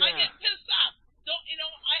 I get pissed off.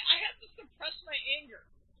 I have to suppress my anger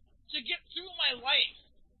to get through my life.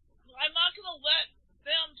 I'm not going to let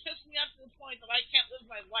them piss me off to the point that I can't live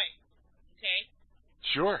my life. Okay?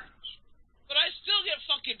 Sure. But I still get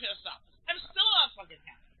fucking pissed off. I'm still not fucking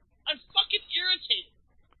happy. I'm fucking irritated.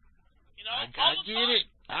 You know?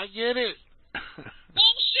 I get it.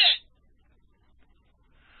 Bullshit!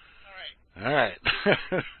 Alright.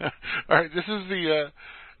 All right, this is the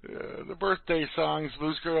birthday songs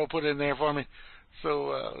Moosegurl put in there for me.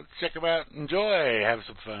 So check them out. Enjoy. Have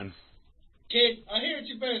some fun. Kid, I hear it's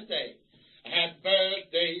your birthday. Happy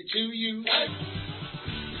birthday to you.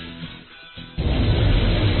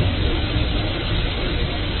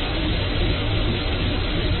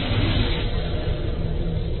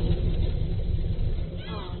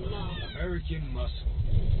 American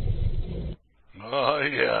muscle. Oh,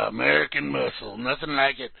 yeah, American muscle. Nothing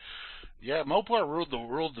like it. Yeah, Mopar ruled the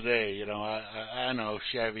world today. You know, I know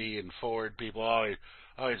Chevy and Ford people always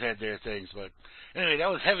had their things. But anyway, that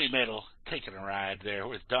was heavy metal taking a ride there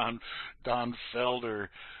with Don Felder.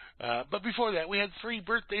 But before that, we had 3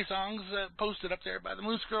 birthday songs posted up there by the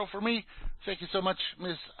Moosegurl for me. Thank you so much,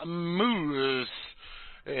 Miss Moose,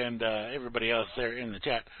 and everybody else there in the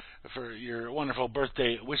chat for your wonderful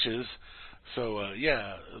birthday wishes. So,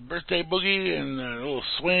 yeah, birthday boogie and a little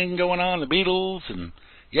swing going on, the Beatles, and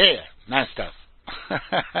yeah, nice stuff.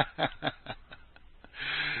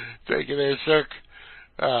 Thank you there, Cirque.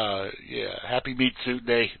 Yeah, happy meat suit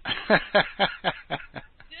day. Didn't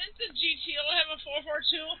the GTO have a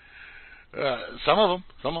 442? Some of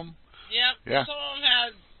them. Yep. Yeah. Some of them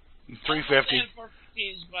had 350.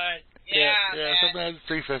 450s, but yeah, some had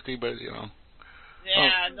 350, but you know.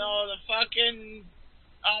 Yeah, no, the fucking.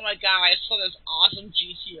 Oh my god, I saw this awesome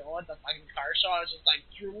GTO at the fucking car show. I was just like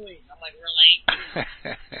drooling. I'm like, really?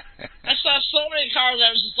 I saw so many cars.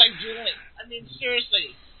 I was just like drooling. I mean,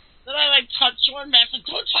 seriously. Then I like touched one. Matt's like,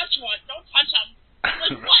 don't touch one. Don't touch them. I'm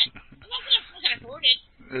like, what? I'm not gonna fucking hurt it.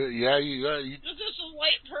 Yeah, you. This is a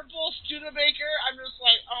light purple Studebaker. I'm just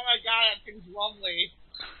like, oh my god, that thing's lovely.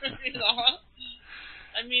 You know?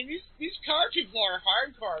 I mean, these car people are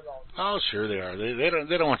hardcore though. Oh, sure they are. They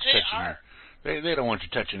don't want you touching they don't want you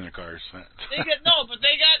touching their cars. But they got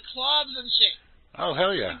clubs and shit. Oh,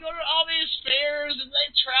 hell yeah. They go to all these fairs and they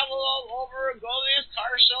travel all over and go to these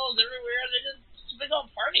car shows everywhere. It's a big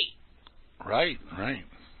old party. Right.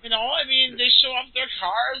 You know, I mean, they show off their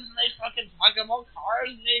cars and they fucking talk about cars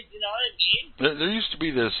and they, you know what I mean? There used to be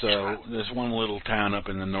this one little town up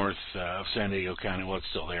in the north of San Diego County. Well, it's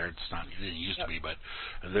still there. It didn't used to be, but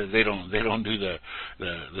they don't do the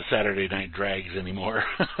Saturday night drags anymore.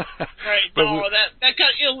 Right. No, that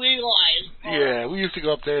got illegalized. Yeah, we used to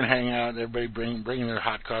go up there and hang out. Everybody bringing their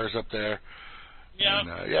hot cars up there. Yeah. And,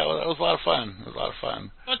 well, it was a lot of fun.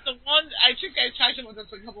 But the one, I think I talked about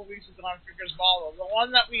this a couple of weeks ago on Freeker's Ballot. The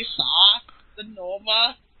one that we saw, the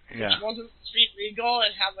Nova, which wasn't street legal.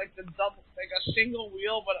 It had like a single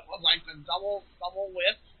wheel, but it was like the double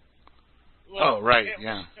width.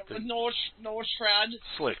 With no tread.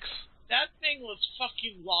 Slicks. That thing was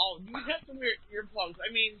fucking loud. You have to wear earplugs.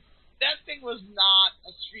 I mean, that thing was not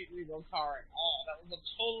a street legal car at all. That was a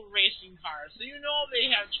total racing car. So you know they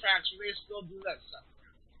have tracks where they still do that stuff.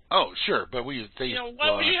 Oh, sure, but why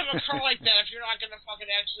would you have a car like that if you're not going to fucking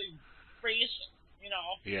actually race it, you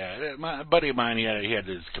know? Yeah, my buddy of mine, he had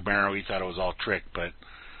his Camaro. He thought it was all trick, but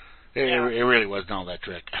it really wasn't all that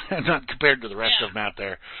trick. Not compared to the rest of them out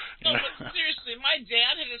there. No, but seriously, my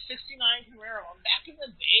dad had a 69 Camaro, and back in the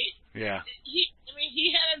day, he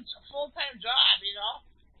had a full-time job, you know?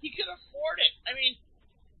 He could afford it. I mean,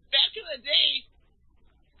 back in the day,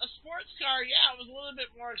 a sports car, it was a little bit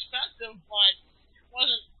more expensive, but it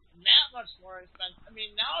wasn't that much more expensive. I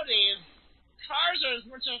mean, nowadays, cars are as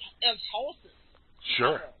much as houses.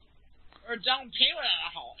 Sure. Or down payment on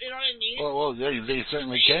a house. You know what I mean? Well, they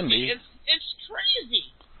certainly can be. It's crazy.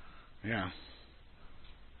 Yeah.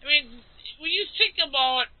 I mean, when you think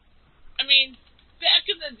about, back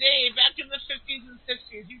in the day, back in the 50s and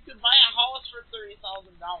 60s, you could buy a house for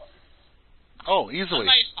 $30,000. Oh, easily. A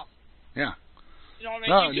nice house. Yeah. You know what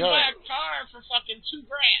I mean? You could buy a car for fucking $2,000.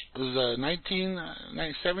 It was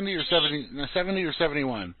 1970 or 70 or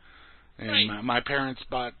 71, and right. my parents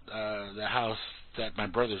bought the house that my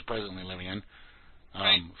brother's presently living in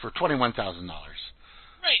for $21,000.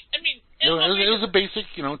 Right. I mean, it was a basic,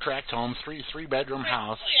 tract home, three bedroom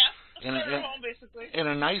house. Oh, yeah. Home, basically. In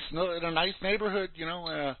a nice neighborhood,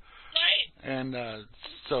 Right. And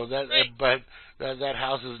so that, but that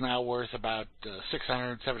house is now worth about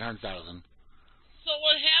 $600,000, $700,000. So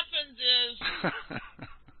what happens is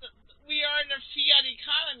we are in a fiat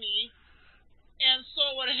economy, and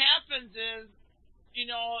so what happens is,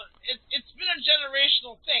 it's been a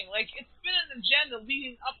generational thing. Like, it's been an agenda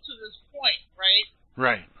leading up to this point, right?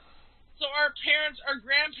 Right. So our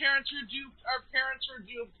grandparents were duped, our parents were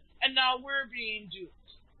duped, and now we're being duped.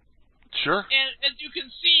 Sure. And as you can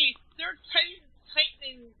see, they're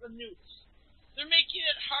tightening the noose. They're making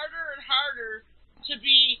it harder and harder to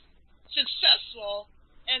be successful,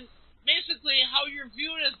 and basically how you're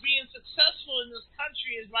viewed as being successful in this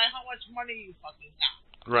country is by how much money you fucking have.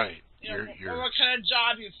 Right. Or what kind of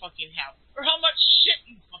job you fucking have, or how much shit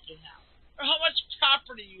you fucking have, or how much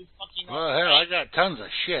property you fucking have. Well, hell, I got tons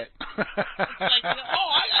of shit. It's like,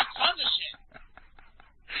 I got tons of shit.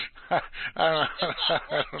 I don't know. It's not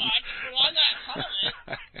worth much, but I got a ton of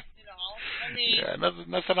it. Yeah,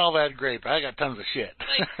 nothing all that great, but I got tons of shit.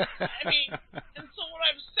 And so what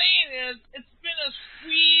I'm saying is, it's been a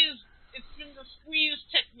squeeze. It's been the squeeze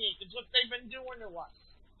technique. It's what they've been doing to us.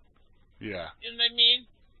 Yeah. You know what I mean?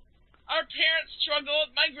 Our parents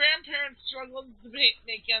struggled. My grandparents struggled to make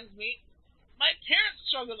ends meet. My parents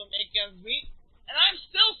struggled to make ends meet. And I'm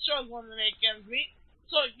still struggling to make ends meet.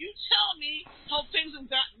 So you tell me how things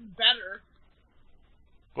have gotten better.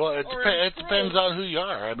 Well, it depends on who you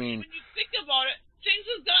are. I mean, when you think about it, things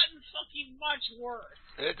have gotten fucking much worse.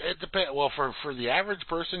 It depends. Well, for the average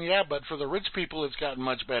person, yeah, but for the rich people, it's gotten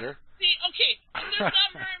much better. See, okay, there's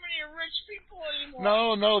not very many rich people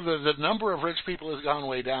anymore. No, the number of rich people has gone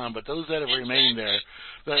way down, but those that have remained there.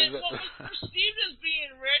 And what was perceived as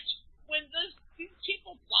being rich, when these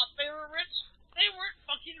people thought they were rich, they weren't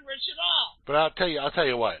fucking rich at all. But I'll tell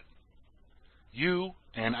you what. You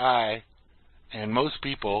and I and most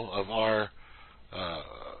people of our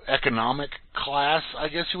economic class, I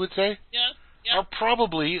guess you would say, are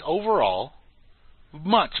probably overall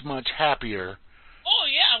much, much happier. Oh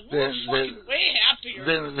yeah, we're fucking way happier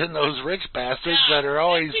than those rich bastards that are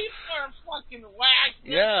always. People are fucking whacked.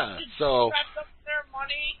 Yeah, so wrapped up their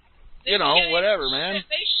money. Whatever, man.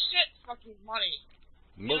 They shit fucking money.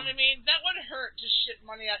 You know what I mean? That would hurt to shit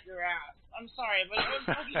money out your ass. I'm sorry, but it would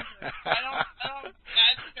fucking hurt. I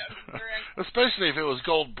think that would be very uncomfortable. Especially if it was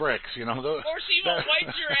gold bricks, you know. Or to even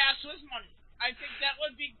wipe your ass with money. I think that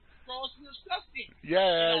would be gross and disgusting.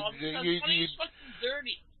 Yeah, money is fucking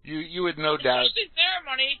dirty. You would no doubt. Especially their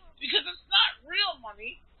money, because it's not real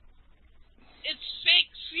money. It's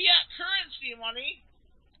fake fiat currency money.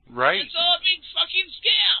 Right. It's all a big fucking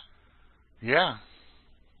scam. Yeah.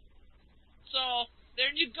 So,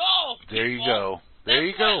 there you go. There you go. That's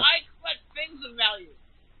you go. why I collect things of value.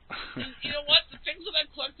 And you know what? The things that I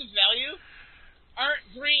collect of value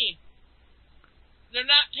aren't green. They're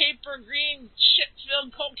not paper green,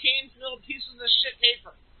 shit-filled, cocaine-filled pieces of shit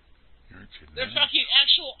paper. They're fucking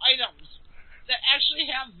actual items that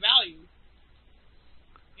actually have value.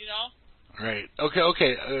 You know? Right.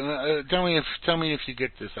 Okay. Tell me if you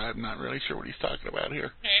get this. I'm not really sure what he's talking about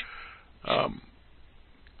here. Okay.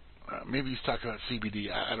 Maybe he's talking about CBD.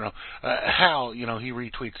 I don't know. Hal, he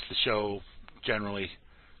retweets the show generally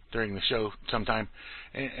during the show sometime,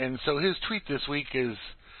 and so his tweet this week is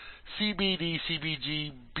CBD,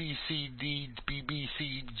 CBG, BCD,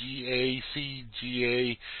 BBCGA,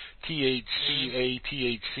 CGA, THCA,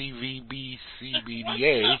 THC, VB,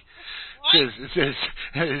 CBDA. Because it says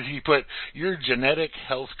he put your genetic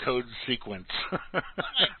health code sequence. Oh my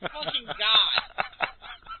fucking god!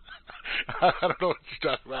 I don't know what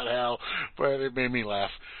you're talking about, Hal, but it made me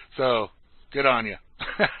laugh. So, good on you.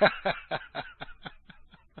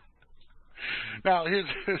 Now, let's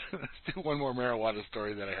do one more marijuana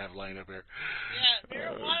story that I have lined up here. Yeah,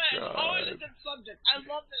 marijuana is always a good subject. I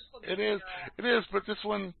love this subject. It is, but this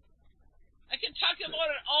one... I can talk about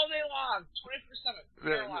it all day long,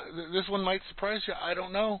 24/7. This one might surprise you. I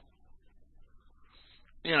don't know.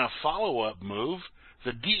 In a follow-up move,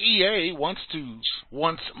 the DEA wants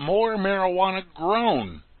more marijuana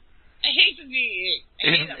grown. I hate the DEA.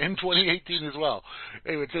 In 2018 as well.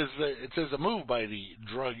 Anyway, it says a move by the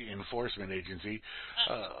Drug Enforcement Agency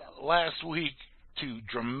last week to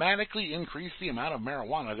dramatically increase the amount of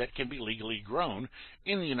marijuana that can be legally grown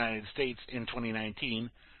in the United States in 2019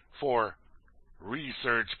 for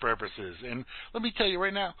research purposes. And let me tell you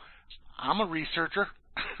right now, I'm a researcher.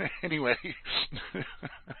 Anyway,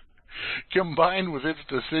 combined with its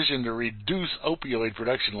decision to reduce opioid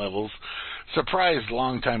production levels, surprised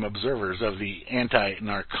longtime observers of the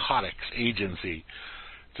Anti-Narcotics Agency.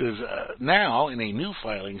 It says, now, in a new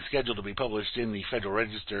filing scheduled to be published in the Federal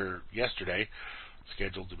Register yesterday,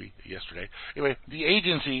 anyway, the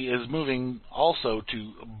agency is moving also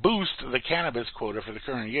to boost the cannabis quota for the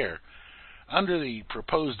current year. Under the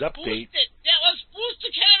proposed update... Let's boost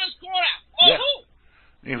the cannabis quota! Oh, yeah.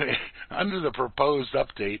 Anyway, under the proposed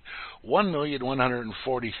update,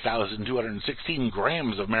 1,140,216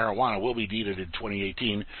 grams of marijuana will be needed in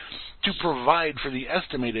 2018 to provide for the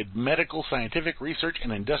estimated medical, scientific, research,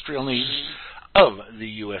 and industrial needs of the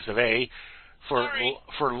U.S. of A.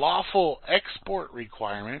 For lawful export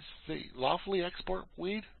requirements. They lawfully export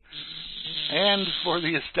weed? And for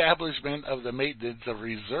the establishment of the maintenance of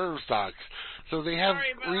reserve stocks. So they have...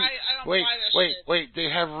 I don't buy this shit. They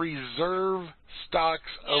have reserve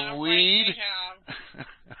stocks of weed? Right, they have.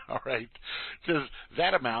 All right. It says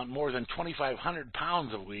that amount, more than 2,500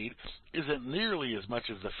 pounds of weed, isn't nearly as much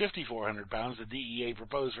as the 5,400 pounds the DEA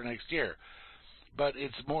proposed for next year. But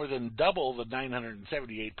it's more than double the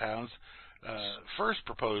 978 pounds first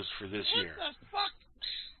proposed for this year. What the fuck?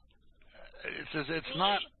 It says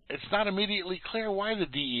it's not immediately clear why the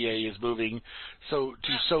DEA is moving so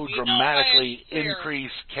dramatically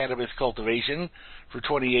increase cannabis cultivation for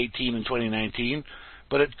 2018 and 2019,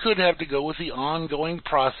 but it could have to go with the ongoing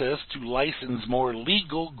process to license more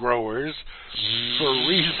legal growers for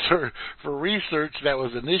research that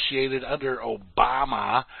was initiated under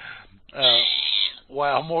Obama.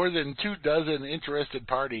 While more than 24 interested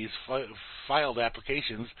parties filed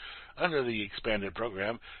applications under the expanded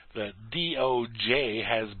program, the DOJ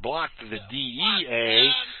has blocked the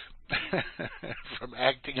DEA from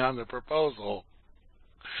acting on the proposal.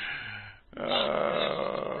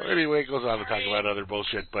 Anyway, it goes on to talk about other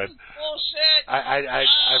bullshit, but I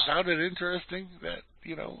found it interesting that,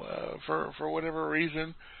 for whatever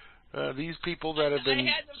reason, these people that have been... I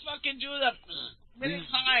had to fucking do the many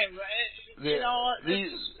times. This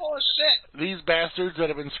is bullshit. These bastards that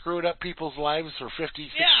have been screwing up people's lives for 50,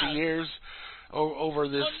 60 years over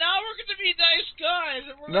this... Well, now we're going to be nice guys.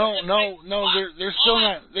 And No, they're still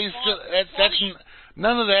not... That's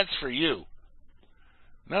none of that's for you.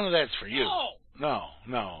 None of that's for you. No,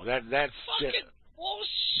 that's... Fucking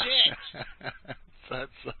bullshit.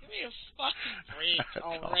 Give me a fucking break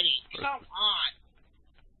already. Come on.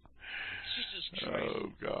 Jesus Christ. Oh,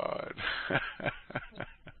 God.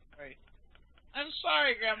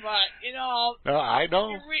 sorry, Grandma. You know. No, I know.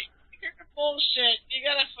 You're bullshit. You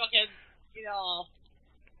gotta fucking, you know,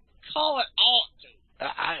 call it out, dude.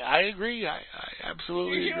 I agree. I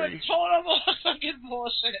absolutely You're agree. total fucking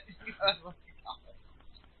bullshit.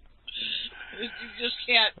 You just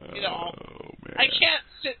can't, you know. Oh, man. I can't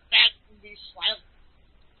sit back and be silent.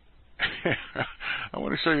 I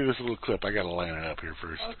want to show you this little clip. I got to line it up here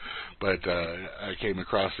first. Okay. But I came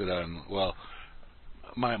across it on, well,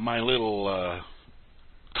 my little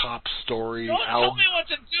top story. Don't tell me what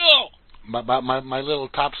to do. My little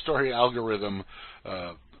top story algorithm.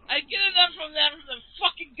 I get enough from them from the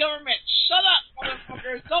fucking government. Shut up,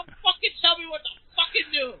 motherfuckers. Don't fucking tell me what to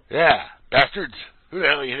fucking do. Yeah, bastards. Who the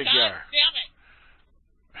hell do you think you are? Damn it.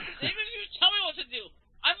 Even if you tell me what to do,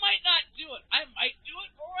 I might not do it. I might do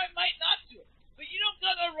it or I might not do it. But you don't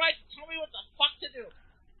got the right to tell me what the fuck to do.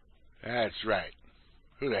 That's right.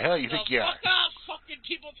 Who the hell do you think you are? Fuck off, fucking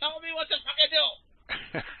people telling me what to fucking do.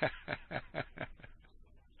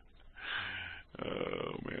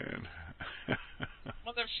 Oh, man.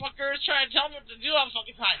 Motherfuckers trying to tell me what to do all the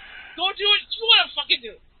fucking time. Go do what you want to fucking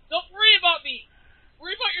do. Don't worry about me.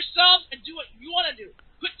 Worry about yourself and do what you want to do.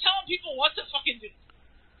 Quit telling people what to fucking do.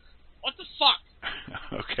 What the fuck?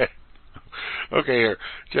 Okay. Okay, here.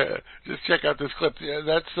 Just check out this clip. Yeah,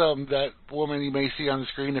 that's that woman you may see on the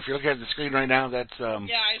screen. If you're looking at the screen right now, that's yeah,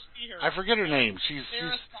 I see her. I forget her name.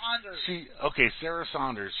 Sarah Saunders. Sarah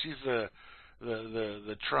Saunders. She's the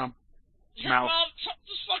Trump her mouth. Trump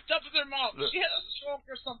just fucked up with her mouth. She had a stroke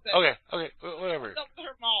or something. Okay, whatever. Up with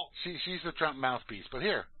her mouth. She's the Trump mouthpiece. But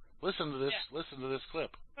here, listen to this. Yeah. Listen to this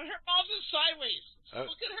clip. But her mouth is sideways.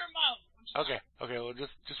 Look at her mouth. Okay. Well,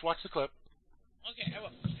 just watch the clip. Okay, I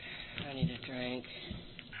will. I need a drink.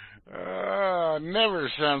 Never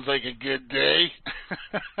sounds like a good day.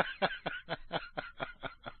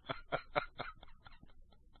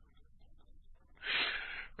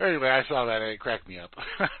 Anyway, I saw that and it cracked me up.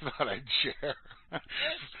 I thought I'd share.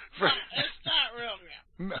 It's not real,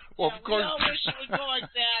 man. No, well, of course. We all wish it would go like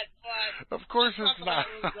that, but of course it's not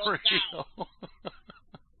real.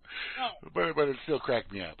 No. But it still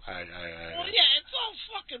cracked me up. Well, yeah, it's all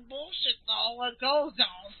fucking bullshit, though. What goes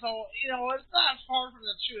down, so it's not far from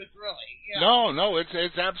the truth, really. No,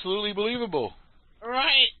 it's absolutely believable.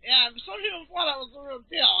 Right? Yeah. Some people thought it was a real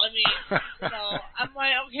deal. I mean, I'm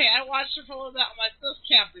like, okay, I watched it for a little bit. I'm like, this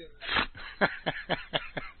can't be real.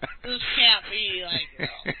 This can't be like,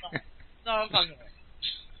 no fucking way.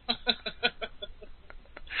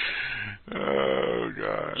 Oh,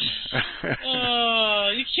 God.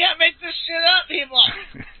 You can't make this shit up, people.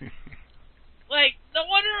 Like, no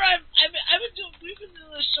wonder we've been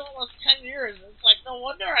doing this show almost 10 years. It's like, no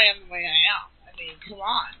wonder I am the way I am. I mean, come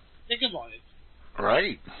on. Think about it.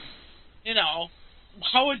 Right.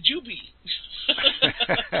 How would you be?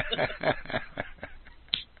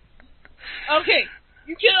 Okay,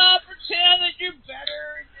 you can all pretend that you're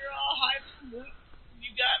better and you're all highfalutin.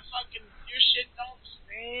 You got fucking, your shit don't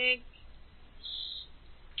stink.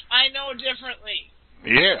 I know differently.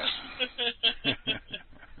 Yeah.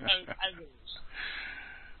 I'm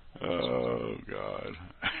Oh, God.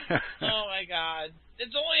 Oh, my God.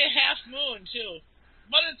 It's only a half moon, too.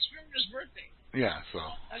 But it's Grimnir's birthday. Yeah,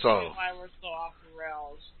 That's why we're so off the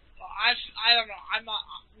rails. Well, I don't know. I'm not.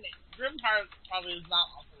 Grim probably is not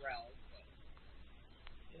off the rails, but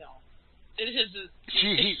it is.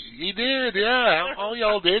 He did, yeah. All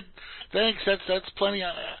y'all did. Thanks. That's plenty.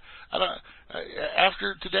 I don't.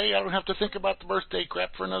 After today, I don't have to think about the birthday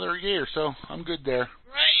crap for another year, so I'm good there.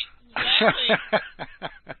 Right. Exactly.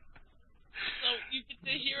 So you get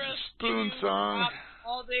to hear us spoon song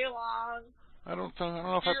all day long. I don't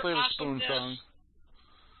know if I played a spoon song.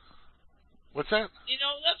 What's that?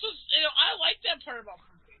 That's what I like that part about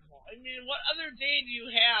people. I mean, what other day do you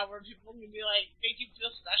have where people can be like, make you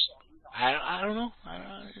feel special? I don't know.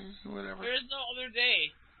 Whatever. There is no other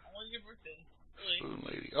day. Only your birthday. Really. Spoon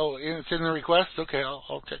Lady. Oh, it's in the request. Okay,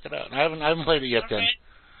 I'll check it out. I haven't played it yet. Okay. Then.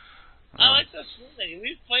 I like the Spoon Lady.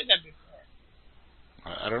 We've played that before.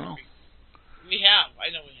 I don't know. We have.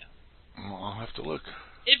 I know we have. Well, I'll have to look.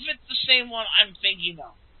 If it's the same one I'm thinking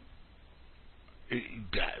of.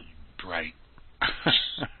 Right.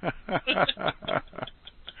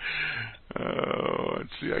 Oh,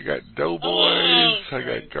 let's see. I got Doughboys. I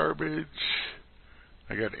got Garbage.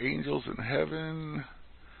 I got Angels in Heaven.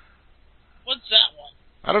 What's that one?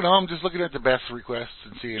 I don't know. I'm just looking at the best requests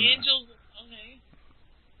and seeing. Angels. Okay.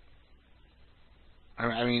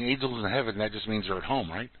 I mean, Angels in Heaven. That just means they're at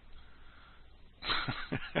home, right?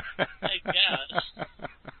 I guess.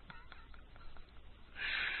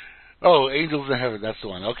 Oh, Angels in Heaven. That's the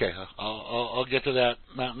one. Okay, I'll get to that.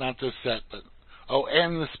 Not this set, but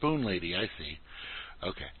and the Spoon Lady. I see.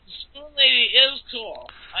 Okay. Spoon Lady is cool.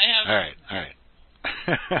 I have. All right.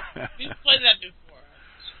 We've played that before.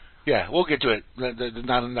 Yeah, we'll get to it.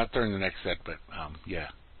 Not during the next set, but yeah.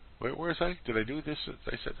 Where's I? Did I do this? Did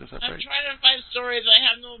I set this up right? I'm trying to find stories. I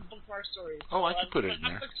have no bookmark stories. Oh, I can put it in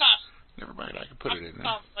there. The cuff. Never mind, I can put it in there.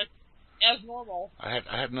 Cuff, like, as normal. I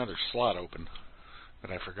had another slot open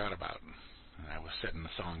that I forgot about, and I was setting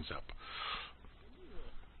the songs up.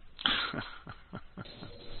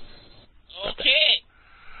 Okay.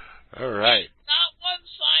 All right. Not one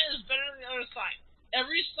sign is better than the other sign.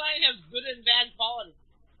 Every sign has good and bad qualities.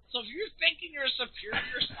 So if you're thinking you're a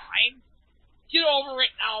superior sign, get over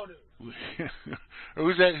it now, dude.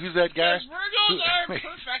 Who's that guy? Because Virgos are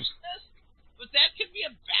perfectionists, but that can be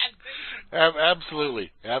a bad thing.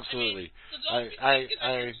 Absolutely. I mean, so don't be thinking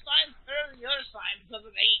that your sign's better than the other sign because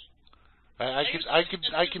it ain't.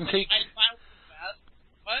 I can take.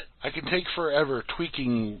 What? I can take forever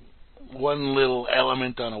tweaking one little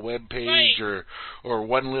element on a web page, right. or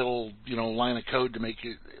one little line of code to make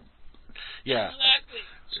it. Yeah. Exactly.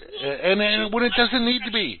 And when it doesn't need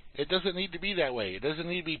to be, it doesn't need to be that way. It doesn't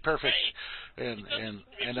need to be perfect, right.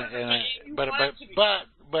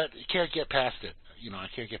 but you can't get past it. I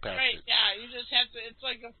can't get past right, it. Yeah, you just have to. It's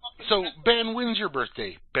like a fucking. So Ben, when's your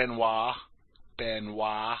birthday? Benoit.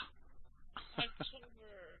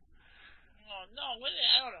 No,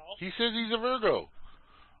 I don't know. He says he's a Virgo.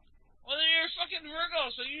 Well, then you're a fucking Virgo,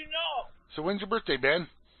 so you know. So when's your birthday, Ben?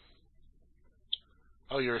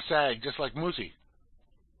 Oh, you're a Sag, just like Moosey.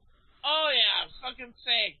 Oh, yeah, fucking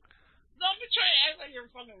Sag. Don't be trying to act like you're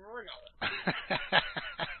a fucking Virgo.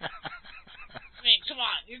 I mean, come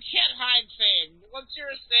on. You can't hide Sag. Once you're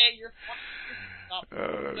a Sag, you're fucking up.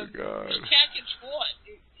 Oh, God. You can't control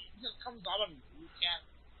it. It just comes out of you. You can't.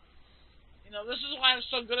 This is why I'm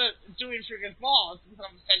so good at doing freaking balls, because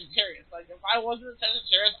I'm a Sagittarius. Like, if I wasn't a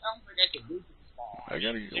Sagittarius, I don't think I could do this ball.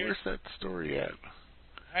 Where's that story at?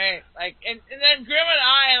 Right, like, and then Grim and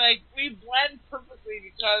I, like, we blend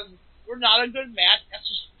perfectly because we're not a good match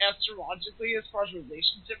astrologically as far as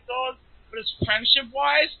relationship goes, but as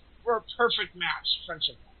friendship-wise, we're a perfect match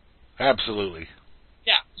friendship-wise. Absolutely.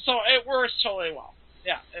 Yeah, so it works totally well.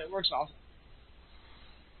 Yeah, it works awesome.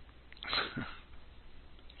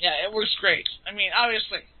 Yeah, it works great. I mean,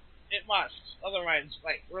 obviously, it must. Otherwise,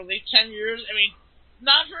 like, really, 10 years? I mean,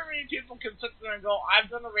 not very many people can sit there and go, I've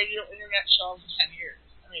done a radio internet show for 10 years.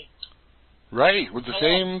 I mean... Right, with the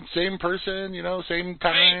same person, same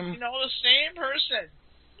time. Right, the same person.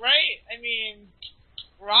 Right? I mean,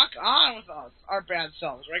 rock on with us, our bad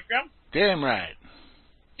selves. Right, Grim? Damn right.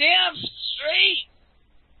 Damn straight.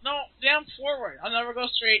 No, damn forward. I'll never go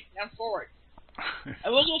straight. Damn forward. I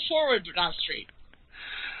will go forward, but not straight.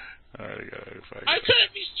 I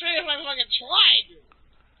couldn't be straight if I fucking tried, dude.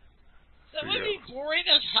 That would be boring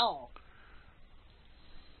as hell.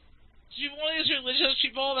 Do you one of these religious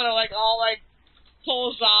people that are like all like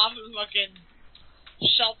closed off and fucking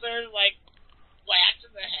sheltered, like whacked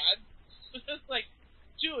in the head? It's like,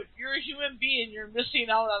 dude, you're a human being. You're missing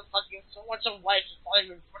out on fucking so much of life. It's not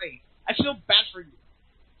even funny. I feel bad for you.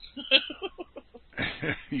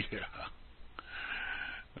 Yeah.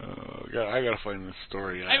 Oh, God, I gotta find this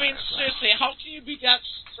story. I mean, seriously, how can you be that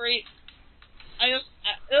straight?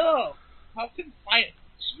 How confining.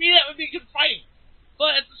 To me, that would be confining.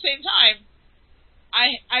 But at the same time,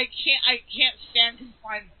 I can't stand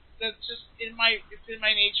confinement. That's just it's in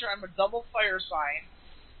my nature. I'm a double fire sign,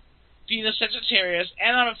 being a Sagittarius,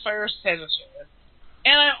 and I'm a fire Sagittarius,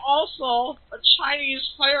 and I'm also a Chinese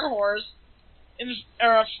fire horse,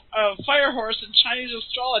 a fire horse in Chinese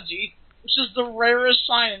astrology, which is the rarest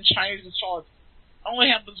sign in Chinese astrology. It only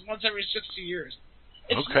happens once every 60 years.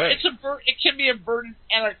 It can be a burden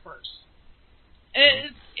and a curse.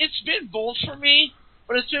 And it's been both for me,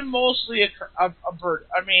 but it's been mostly a bird.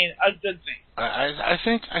 I mean, a good thing. I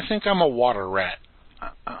think I'm a water rat.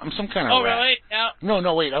 I'm some kind of rat. Oh, really? Yeah.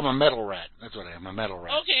 No, wait. I'm a metal rat. That's what I am. A metal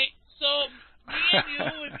rat. Okay, so me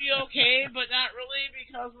and you would be okay, but not really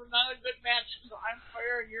because we're not a good match. Because I'm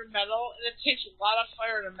fire and you're metal, and it takes a lot of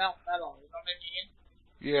fire to melt metal. You know what I mean?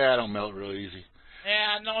 Yeah, I don't melt really easy.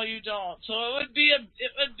 Yeah, no, you don't. So it would be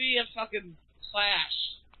a fucking clash.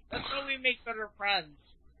 That's why we make better friends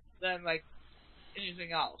than like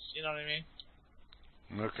anything else. You know what I mean?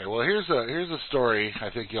 Okay. Well, here's a story I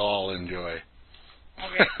think you'll all enjoy.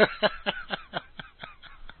 Okay.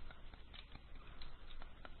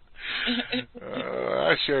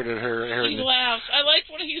 I shared it. He laughs. I like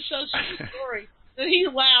when he says the story. That he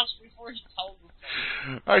laughs before he tells the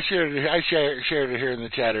story. I shared it here in the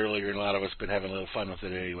chat earlier, and a lot of us been having a little fun with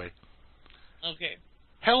it anyway. Okay.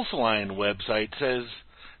 Healthline website says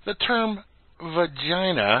the term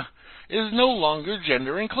vagina is no longer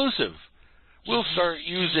gender inclusive. We'll start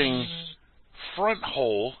using front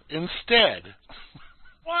hole instead.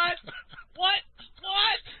 What?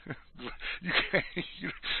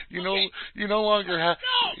 You no longer have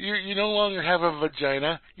you no longer have a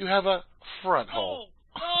vagina. You have a front hole.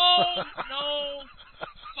 No.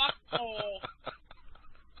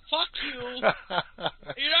 Fuck you. You're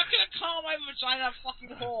not gonna call my vagina a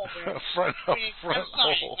fucking hole, man. Front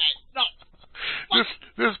hole. No.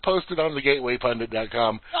 This posted on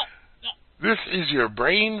thegatewaypundit.com. No. This is your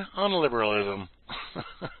brain on liberalism.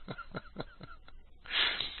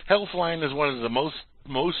 Healthline is one of the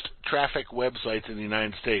most trafficked websites in the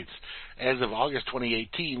United States. As of August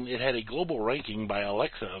 2018, it had a global ranking by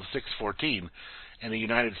Alexa of 614 and a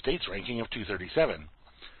United States ranking of 237.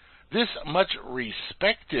 This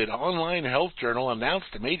much-respected online health journal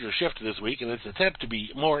announced a major shift this week in its attempt to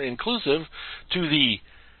be more inclusive to the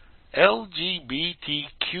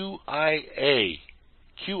LGBTQIA.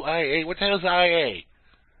 QIA? What the hell is IA?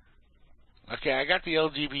 Okay, I got the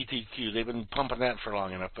LGBTQ. They've been pumping that for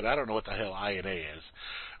long enough, but I don't know what the hell I and A is.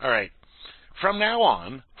 All right. From now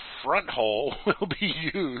on, front hole will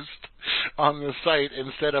be used on the site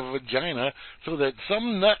instead of vagina so that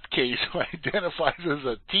some nutcase who identifies as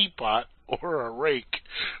a teapot or a rake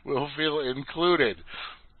will feel included.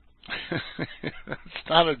 It's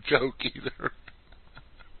not a joke either.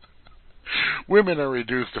 Women are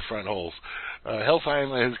reduced to front holes.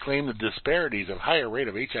 Healthline has claimed the disparities of higher rate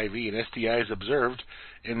of HIV and STIs observed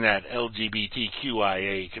in that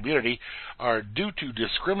LGBTQIA community are due to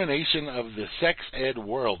discrimination of the sex ed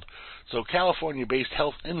world. So California-based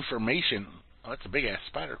health information, that's a big-ass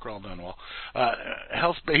spider crawling down the wall,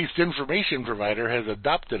 health-based information provider has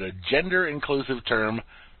adopted a gender-inclusive term,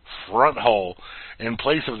 front hole, in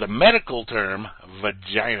place of the medical term,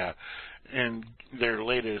 vagina, in their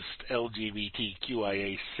latest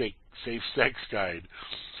LGBTQIA safe sex guide.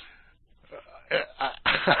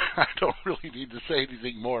 I don't really need to say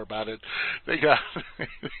anything more about it. They got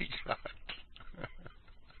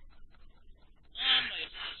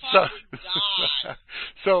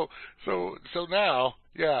so now,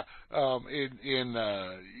 yeah, in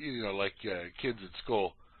like kids at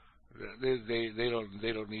school, they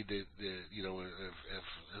don't need to, if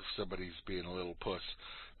somebody's being a little puss,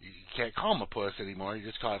 you can't call them a puss anymore. You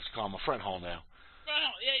just have to call them a front hole now.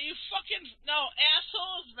 Yeah, you fucking... No,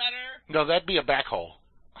 asshole is better. No, that'd be a back hole.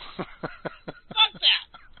 Fuck that.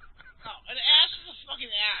 No, an ass is a fucking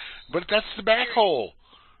ass. But that's the back hole.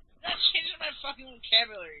 That's changing my fucking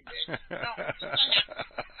vocabulary, bitch. No, it's not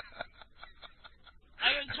happening.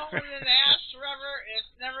 I've been calling it an ass forever, and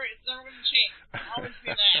it's never going to change. It'll always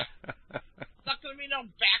be an ass. It's not going to be no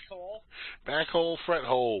back hole. Back hole, front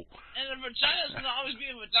hole. And a vagina is going to always be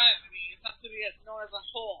a vagina. I mean, it's not going to be known as a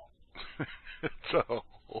hole. So,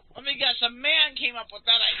 let me guess, a man came up with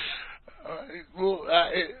that idea.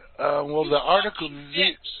 The article,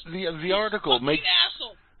 the article makes.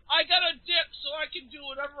 Asshole. I got a dick, so I can do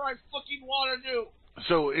whatever I fucking want to do.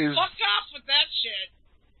 So is fuck off with that shit.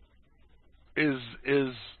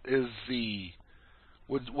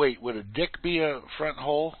 Would a dick be a front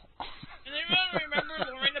hole? And everyone remember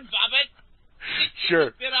Lorena Bobbitt?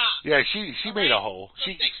 Sure. Bit off. Yeah, she made a hole.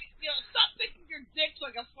 So stop thinking your dick's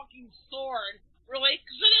like a fucking sword, really,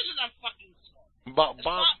 because it isn't a fucking sword. It's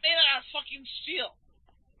not made out of fucking steel.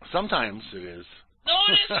 Sometimes it is. No,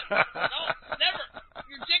 it isn't. No, never.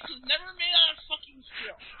 Your dick was never made out of fucking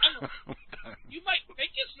steel. Ever. You might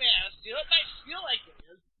think it's made out of steel. It might feel like it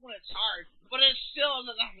is when it's hard, but it still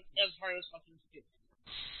isn't as hard as fucking steel.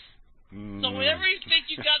 So whenever you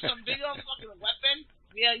think you got some big old fucking weapon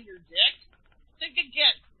via your dick, think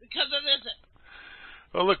again, because it isn't.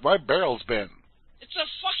 Oh, look, my barrel's bent. It's a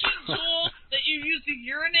fucking tool that you use to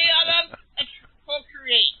urinate out of and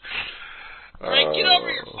procreate. Alright, get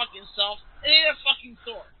over your fucking self. It ain't a fucking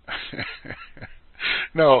sword.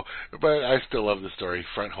 No, but I still love the story.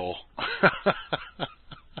 Front hole. That's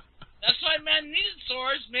why men needed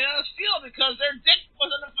swords made out of steel, because their dick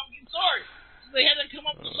wasn't a fucking sword. So they had to come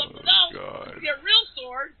up with something else to get a real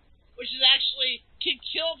sword, which is actually can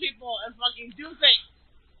kill people and fucking do things.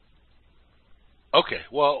 Okay,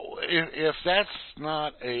 well, if that's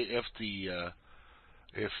not did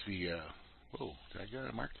I get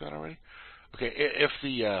a mark that already? Okay, if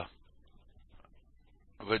the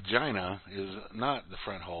vagina is not the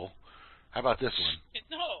front hole, how about this one?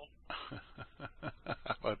 No.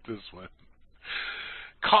 How about this one?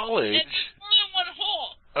 College. It's more than one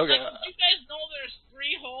hole. Okay. Like, do you guys know there's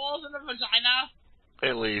 3 holes in a vagina?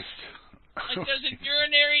 At least. Like, there's a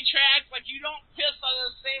urinary tract. Like, you don't piss on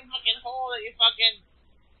the same fucking hole that you fucking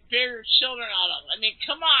bear your children out of. I mean,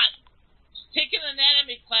 come on. take an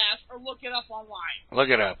anatomy class or look it up online. Look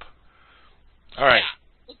it up. All right. Yeah.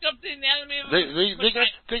 Look up the anatomy of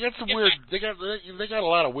they got some weird they got a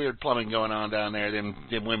lot of weird plumbing going on down there. Them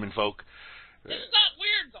women folk. It's not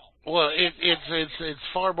weird though. Well, it's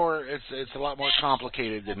far more it's a lot more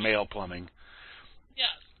complicated than male plumbing.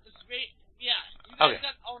 Yes, it's very You guys Okay.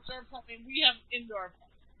 got outdoor plumbing. We have indoor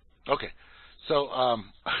plumbing. Okay. So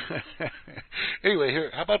anyway,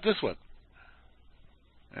 here, how about this one?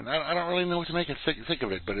 And I don't really know what to make it think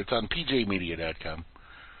of it, but it's on pjmedia.com.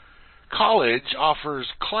 College offers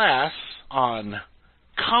class on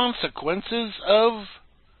consequences of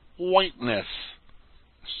whiteness.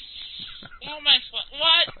 Oh my!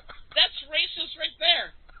 What? That's racist right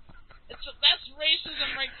there. That's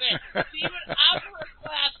racism right there. To even offer a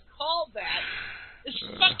class called that is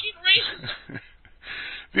fucking racist.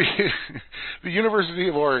 The University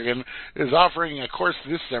of Oregon is offering a course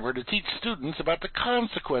this summer to teach students about the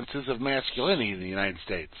consequences of masculinity in the United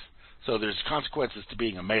States. So there's consequences to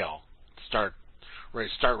being a male. Start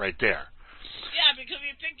right there. Yeah, because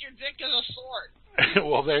you think your dick is a sword.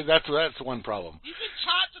 Well, that's one problem. You've been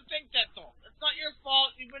taught to think that, though. It's not your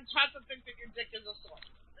fault. You've been taught to think that your dick is a sword.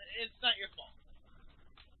 It's not your fault.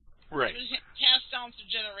 Right. It was passed down through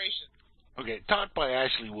generations. Okay, taught by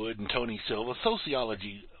Ashley Wood and Tony Silva,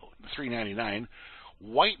 Sociology, $3.99.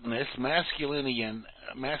 Whiteness, masculinity,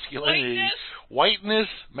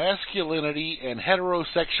 and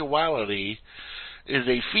heterosexuality is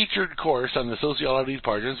a featured course on the Sociology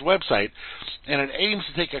Department's website, and it aims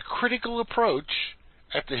to take a critical approach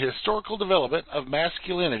at the historical development of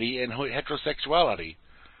masculinity and heterosexuality.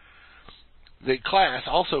 The class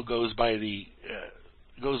also goes by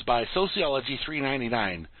Sociology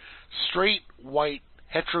 $3.99, straight white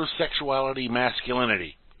heterosexuality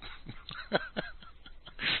masculinity.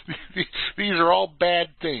 These are all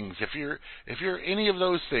bad things. If you're any of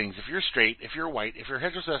those things, if you're straight, if you're white, if you're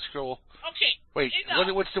heterosexual. Okay. Wait.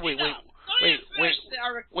 What's the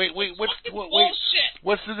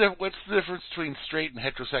difference between straight and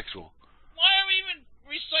heterosexual? Why are we even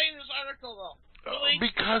reciting this article though? Really?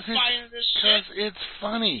 Because it's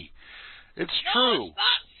funny. It's no, true. It's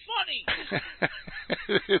not funny.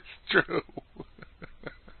 It's true.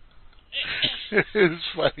 It is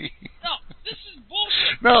funny. No, this is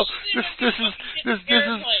bullshit. No,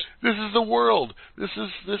 this is the world. This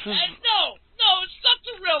is. No, it's not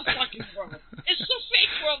the real fucking world. It's the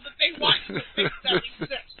fake world that they want you to think that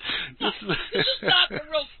exists. No, this is not the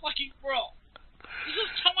real fucking world. This is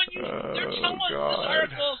telling you. They're telling this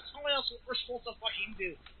article is telling us what we're supposed to fucking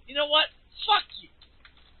do. You know what? Fuck you.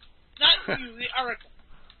 Not you, the article.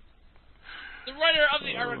 The writer of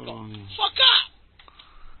the article. Fuck off.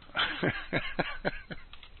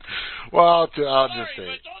 Well, I'll Sorry, just say.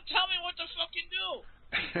 But don't tell me what to fucking do.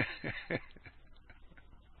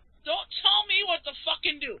 Don't tell me what to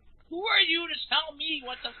fucking do. Who are you to tell me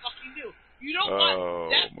what to fucking do? You don't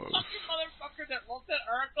want that fucking motherfucker that wrote that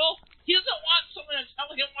article. He doesn't want someone to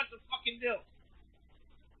tell him what to fucking do.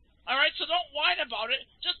 Alright, so don't whine about it.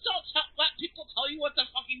 Just don't let people tell you what to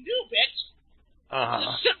fucking do, bitch. It's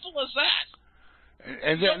as simple as that.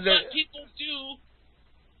 And you don't let people do.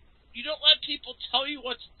 You don't let people tell you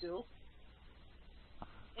what to do.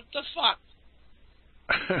 What the fuck?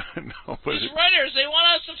 No, these writers, they want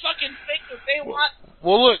us to fucking think what they want.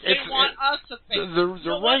 Well, look, they want us to think. The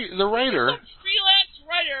writer. Some freelance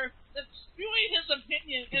writer that's spewing his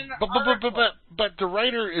opinion in an article. But the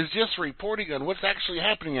writer is just reporting on what's actually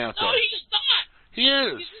happening out there. No, he's not. He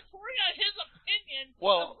is. He's reporting on his opinion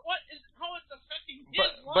of how it's affecting his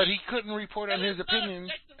life. But he couldn't report on his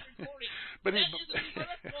opinion. But that is an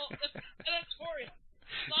article. It's editorial.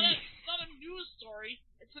 It's not a news story.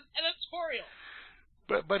 It's an editorial.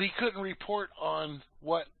 But he couldn't report on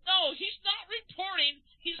what. No, he's not reporting.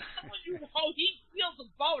 He's telling you how he feels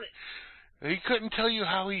about it. He couldn't tell you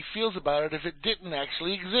how he feels about it if it didn't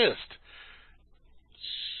actually exist.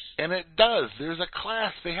 And it does. There's a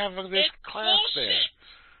class. They have this class bullshit.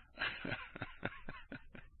 there.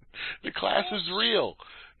 The class is real.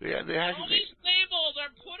 They all these labels are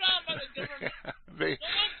put on by the government.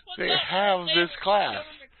 They have this class.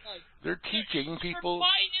 They're teaching people.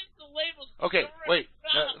 Okay, wait.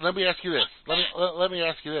 Let me ask you this. Let me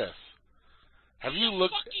ask you this. Have you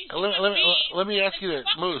looked? Let me ask you this,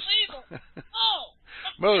 Moose.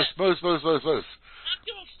 Moose. I don't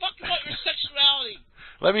give a fuck about your sexuality.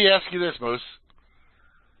 Let me ask you this, Moose.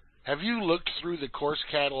 Have you looked through the course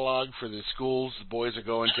catalog for the schools the boys are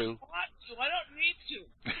going to? I don't need to.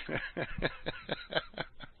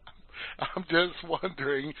 I'm just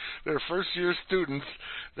wondering, they're first-year students.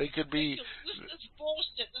 They could be. This is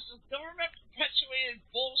bullshit. This is government perpetuated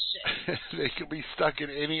bullshit. They could be stuck in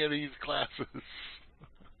any of these classes.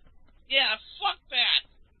 Yeah, fuck that.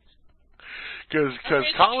 Because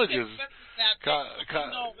colleges...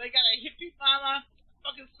 No, they got a hippie mama,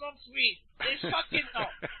 fucking smokes weed. They fucking know.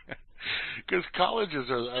 Because colleges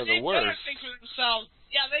are the worst. They better think for themselves.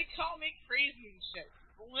 Yeah, they call me crazy and shit.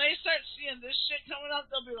 But when they start seeing this shit coming up,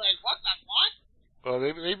 they'll be like, what the fuck? Well, they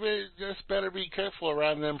just better be careful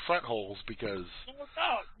around them front holes because... No,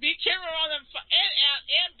 be careful around them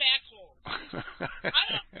and back holes. I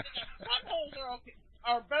don't think that front holes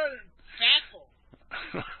are better than back holes.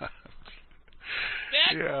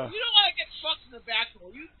 Yeah. You don't want to get fucked in the back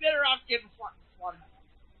hole. You're better off getting fucked in the front hole.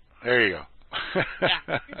 There you go.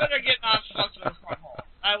 Yeah, you better get off fucked in the front hole.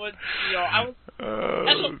 Oh, God. I would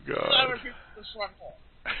people in the front hole.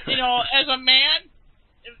 As a man,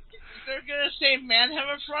 if they're going to say men have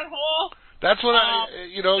a front hole, that's what I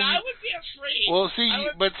would be afraid. Well,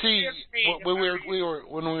 when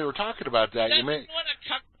we were talking about that, you meant... You want to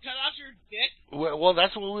cut off your dick? Well,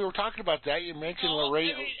 that's when we were talking about that. You mentioned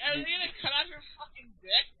Lorraine. Are they going to cut off your fucking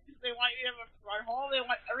dick? They want you to have a front hole. They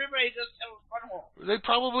want everybody to just have a front hole. They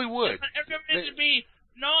probably would. Everybody to be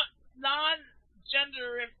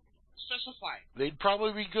non-gender specified. They'd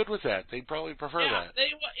probably be good with that. They'd probably prefer that.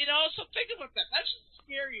 So think about that. That should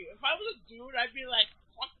scare you. If I was a dude, I'd be like,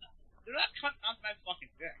 fuck no. They're not cutting off my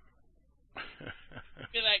fucking dick.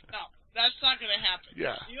 I'd be like, no, that's not going to happen.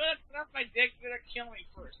 Yeah. You want to cut off my dick, you better kill me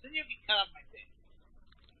first. Then you can cut off my dick.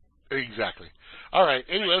 Exactly. All right.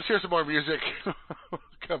 Anyway, let's hear some more music.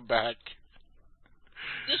 Come back.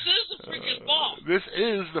 This is the Freaker's Ball. This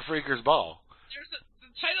is the Freaker's Ball. The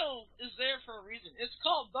title is there for a reason. It's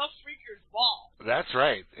called The Freaker's Ball. That's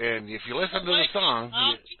right. And if you listen to the song...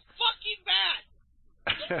 It's fucking bad.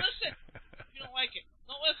 Don't listen. If you don't like it,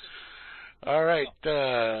 don't listen. All right.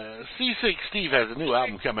 C6 Steve has a new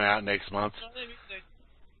album coming out next month.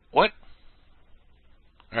 What?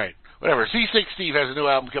 All right. Whatever. C6 Steve has a new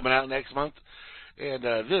album coming out next month. And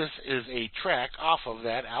this is a track off of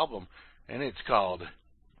that album. And it's called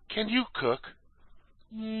Can You Cook?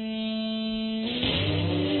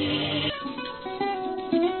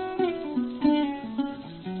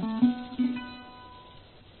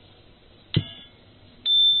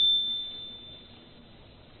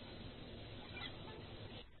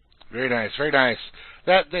 Very nice, very nice.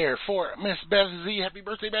 That there for Miss Beth Z. Happy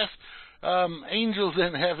birthday, Beth. Angels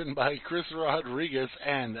in Heaven by Chris Rodriguez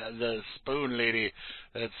and the Spoon Lady.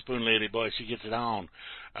 That Spoon Lady, boy, she gets it on.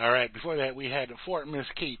 All right, before that, we had for Miss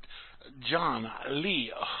Kate, John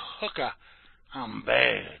Lee Hooker, I'm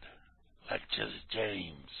Bad, like Jesse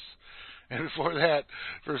James. And before that,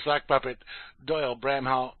 for Sock Puppet, Doyle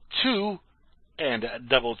Bramhall 2, and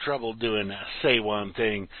Double Trouble doing Say One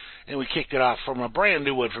Thing. And we kicked it off from a brand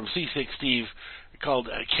new one from C6 Steve called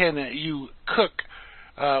Can You Cook?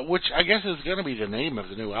 Which I guess is going to be the name of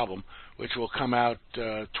the new album, which will come out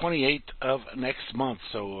 28th of next month,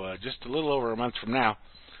 so just a little over a month from now.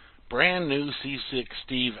 Brand new C6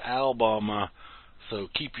 Steve album, so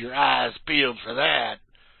keep your eyes peeled for that.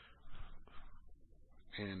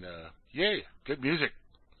 And, yeah, good music.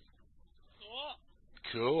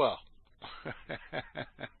 Cool.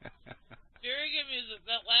 Very good music.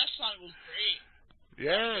 That last song was great.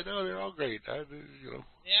 Yeah, no, they're all great. Yeah,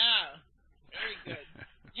 very good.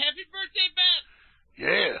 Happy birthday, Beth.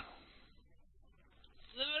 Yeah.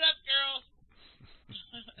 Live it up, girl.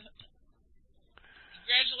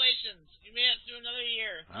 Congratulations. You made it through another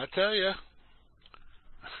year. I tell you.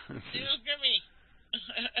 It was Grimmy.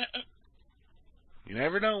 You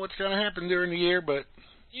never know what's going to happen during the year, but...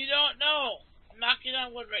 You don't know. I'm knocking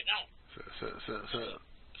on wood right now.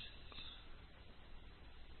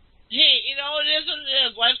 Hey, it is what it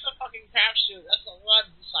is. Life's a fucking crapshoot. That's a lot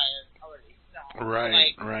decided already. No.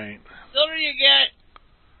 Right. The older you get,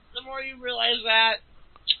 the more you realize that.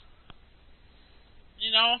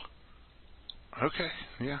 Okay,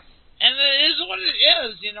 yeah. And it is what it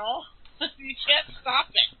is, You can't stop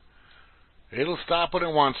it. It'll stop when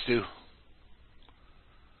it wants to.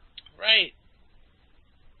 Right.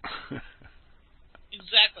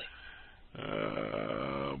 Exactly.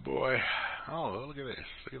 Oh, boy. Oh, look at this.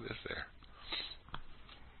 Look at this there.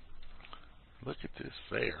 Look at this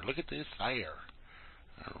there. Look at this there.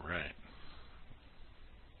 All right.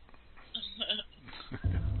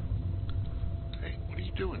 Hey, what are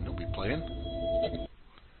you doing? Don't be playing.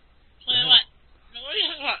 Playing what? What are you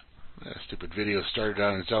talking about? That stupid video started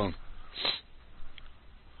on its own.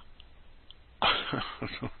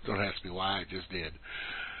 Don't ask me why, I just did.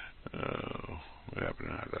 Oh, what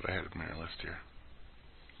happened? I thought I had it on my list here.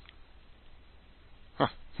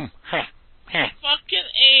 Fucking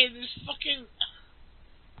A, this fucking...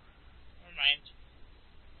 Never mind.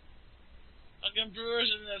 Fucking Brewers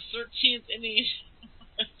in the 13th inning.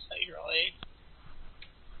 It's like, really?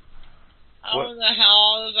 How in the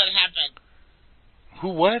hell does that happen? Who,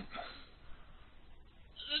 what?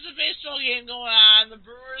 There's a baseball game going on. The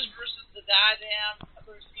Brewers versus the goddamn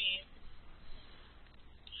other team.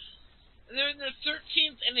 They're in the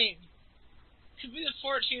 13th inning. Could be the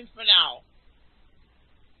 14th for now.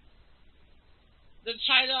 They're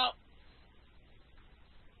tied up.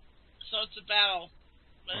 So it's a battle.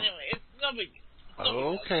 But anyway, it's no big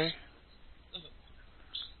deal. Okay.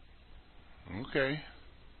 Okay.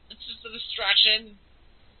 It's just a distraction.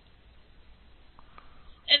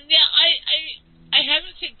 And yeah, I have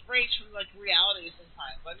to take breaks from like reality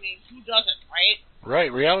sometimes. I mean, who doesn't, right?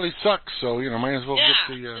 Right. Reality sucks, so might as well get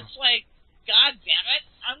the. It's like, God damn it,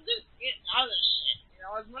 I'm just getting out of this shit. You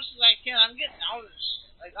know, as much as I can, I'm getting out of this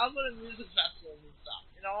shit. Like, I'll go to music festivals and stuff.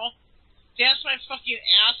 You know, dance my fucking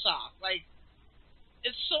ass off. Like,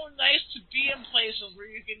 it's so nice to be in places where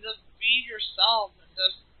you can just be yourself and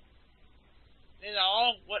just, you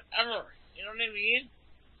know, whatever. You know what I mean?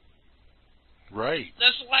 Right.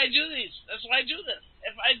 That's why I do these. That's why I do this.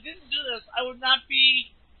 If I didn't do this, I would not be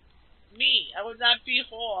me. I would not be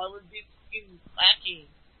whole. I would be fucking lacking.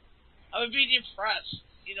 I would be depressed,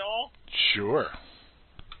 you know? Sure.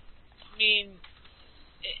 I mean,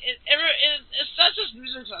 it's not just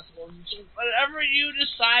music festivals. Whatever you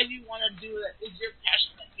decide you want to do that is your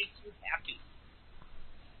passion that makes you happy.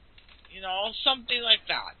 You know, something like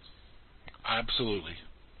that. Absolutely.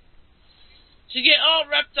 To get all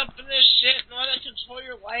wrapped up in this shit and let it control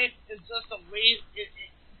your life is just a waste.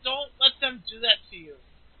 Don't let them do that to you.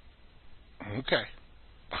 Okay.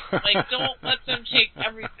 Like, don't let them take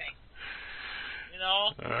everything. You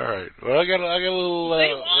know? All right. Well, I got a little.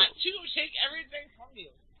 They want to take everything from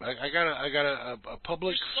you. I got a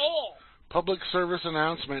public Your soul. Public service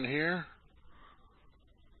announcement here.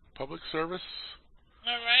 Public service.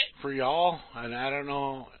 All right. For y'all, and I don't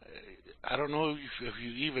know if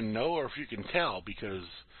you even know or if you can tell, because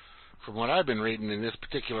from what I've been reading in this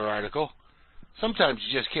particular article, sometimes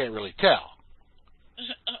you just can't really tell.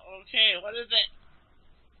 Okay, what is it?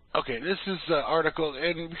 Okay, this is the article,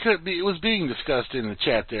 and it was being discussed in the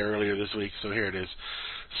chat there earlier this week, so here it is.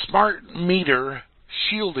 Smart meter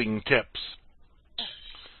shielding tips.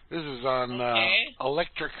 This is on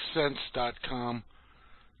electricsense.com,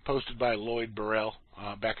 posted by Lloyd Burrell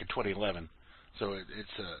back in 2011. So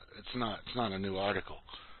it's not a new article,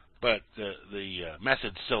 but the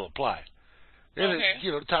methods still apply. And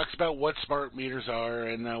it talks about what smart meters are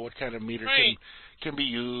and what kind of meter can be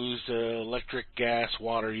used, electric, gas,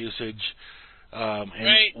 water usage, and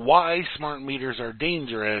why smart meters are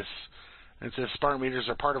dangerous. It says smart meters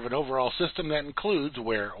are part of an overall system that includes,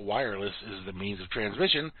 where wireless is the means of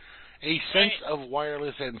transmission, a sense of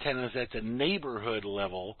wireless antennas at the neighborhood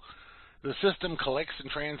level. The system collects and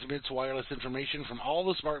transmits wireless information from all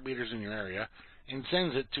the smart meters in your area and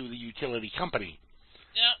sends it to the utility company.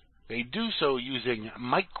 Yep. They do so using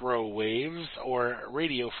microwaves or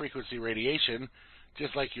radio frequency radiation,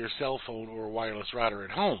 just like your cell phone or wireless router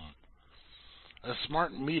at home. A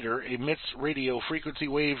smart meter emits radio frequency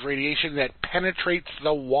wave radiation that penetrates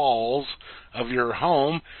the walls of your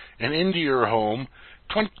home and into your home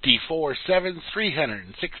 24/7,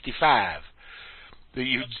 365.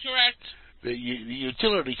 That's correct. The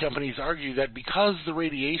utility companies argue that because the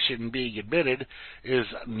radiation being emitted is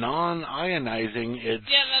non-ionizing, it's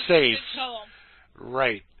safe.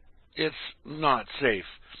 Right. It's not safe.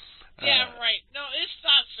 Yeah, right. No, it's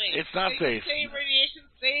not safe. It's not safe. They say radiation's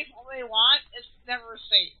safe all they want. It's never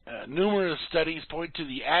safe. Numerous studies point to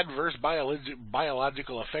the adverse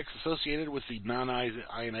biological effects associated with the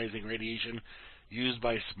non-ionizing radiation used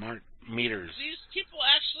by smart meters. These people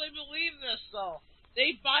actually believe this, though.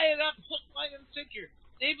 They buy it up hook, line, and sinker.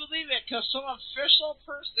 They believe it because some official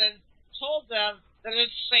person told them that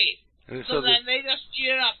it's safe. So then they just eat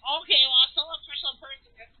it up. Okay, well, some official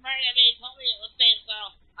person that's smart at me told me it was safe,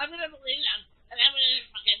 so I'm going to believe them, and I'm going to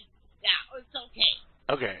fucking, it's okay.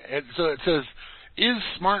 Okay, and so it says, is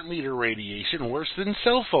smart meter radiation worse than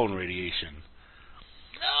cell phone radiation?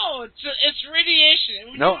 No, it's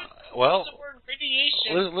radiation. No, well, the word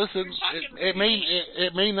radiation, listen,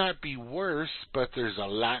 it may not be worse, but there's a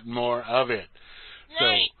lot more of it.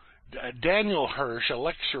 Right. So, Daniel Hirsch, a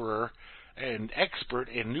lecturer and expert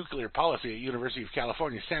in nuclear policy at University of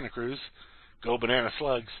California, Santa Cruz, go banana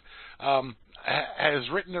slugs, has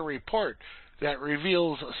written a report that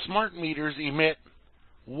reveals smart meters emit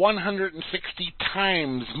 160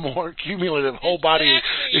 times more cumulative whole body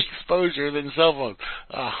exposure than cell phones.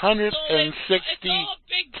 160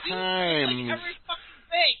 times. Like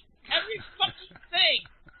every fucking thing.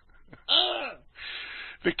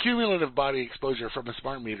 cumulative body exposure from a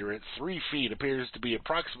smart meter at 3 feet appears to be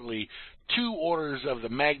approximately 2 orders of the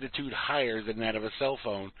magnitude higher than that of a cell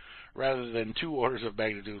phone, rather than 2 orders of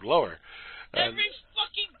magnitude lower. Every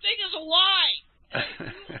fucking thing is a lie.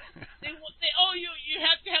 You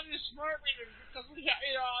have to have this smart meter because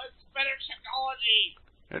it's better technology.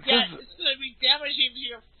 It's going to be damaging to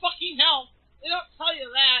your fucking health. They don't tell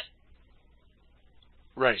you that.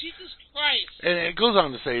 Right. Jesus Christ. And it goes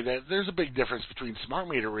on to say that there's a big difference between smart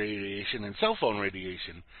meter radiation and cell phone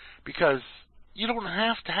radiation, because you don't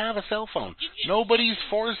have to have a cell phone. Nobody's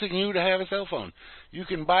forcing you to have a cell phone. You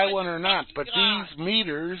can buy one or not, but these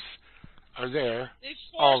meters are there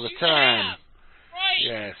all the time. Right.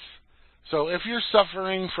 Yes. So if you're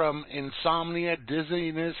suffering from insomnia,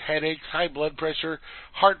 dizziness, headaches, high blood pressure,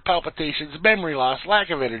 heart palpitations, memory loss, lack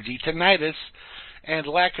of energy, tinnitus, and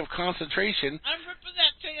lack of concentration, I'm ripping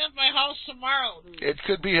that thing off my house tomorrow. Dude. It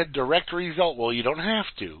could be a direct result. Well, you don't have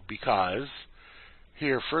to, because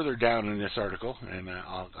here further down in this article, and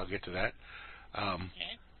I'll get to that,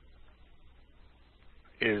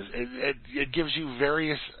 it gives you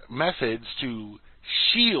various methods to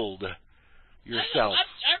shield yourself.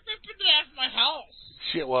 I'm ripping it off my house.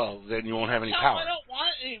 Shit, well, then you won't have any power. I don't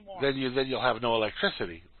want it anymore. Then you'll have no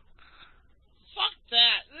electricity. Fuck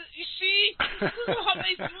that. You see? This is how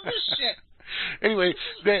they do this shit. Anyway,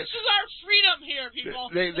 this is our freedom here,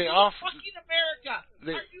 people. This is fucking America.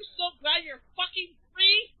 Aren't you so glad you're fucking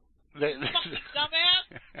free? Fucking dumbass.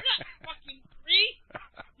 You're not fucking free.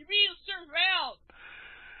 You're being surveilled.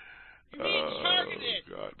 You're being targeted.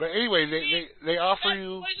 God. But anyway, they offer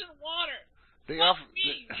you poison water. They offer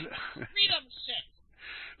freedom shit.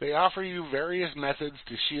 They offer you various methods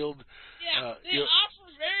to shield. Yeah, they offer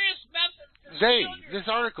various methods to shield This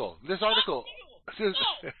article. Stop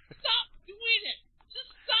doing it. Just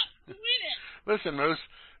stop doing it. Listen, Moose.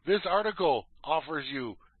 This article offers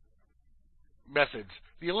you methods.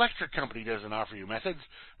 The electric company doesn't offer you methods.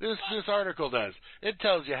 This article does. It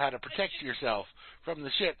tells you how to protect yourself from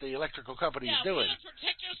the shit the electrical company is doing. We gotta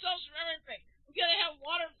protect ourselves from everything. We gotta have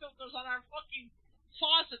water filters on our fucking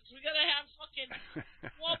faucets. We gotta have fucking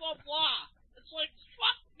blah blah blah. It's like,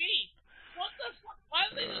 fuck me. What the fuck? Why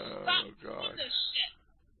do they just stop doing this shit?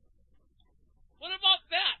 What about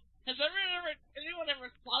that? Has anyone ever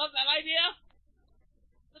thought of that idea?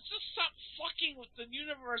 Let's just stop fucking with the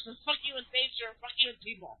universe and fucking with nature and fucking with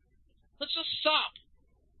people. Let's just stop.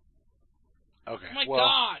 Okay. Oh my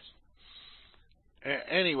God.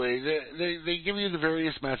 Anyway, they give you the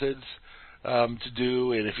various methods to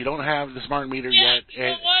do, and if you don't have the smart meter yet,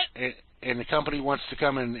 and the company wants to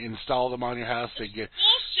come and install them on your house, they get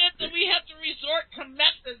bullshit that we have to resort to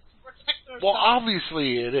methods to protect ourselves. Well,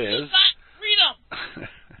 obviously it is. It's not freedom.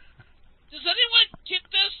 Does anyone get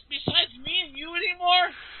this besides me and you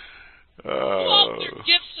anymore? Who out there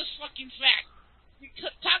gets this fucking fact? We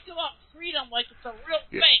talk about freedom like it's a real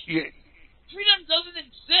thing. Freedom doesn't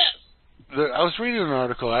exist. I was reading an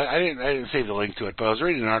article. I didn't save the link to it, but I was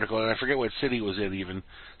reading an article, and I forget what city it was in, even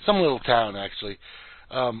some little town actually.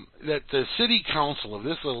 That the city council of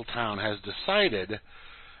this little town has decided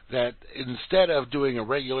that instead of doing a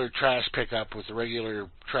regular trash pickup with the regular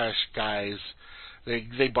trash guys,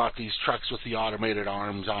 they bought these trucks with the automated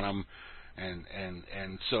arms on them,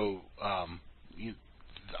 and so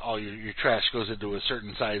all your trash goes into a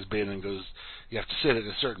certain size bin and you have to sit at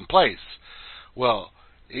a certain place. Well,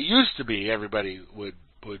 it used to be everybody would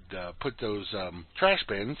put those trash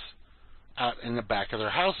bins out in the back of their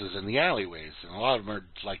houses in the alleyways, and a lot of them are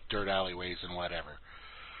like dirt alleyways and whatever.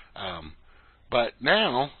 But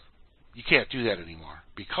now you can't do that anymore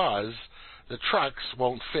because the trucks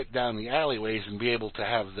won't fit down the alleyways and be able to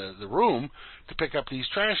have the room to pick up these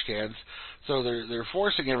trash cans. So they're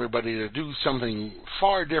forcing everybody to do something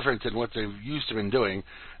far different than what they've used to been doing.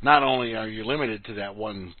 Not only are you limited to that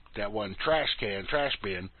one trash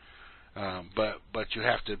bin, but you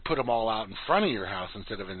have to put them all out in front of your house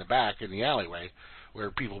instead of in the back in the alleyway,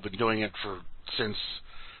 where people have been doing it since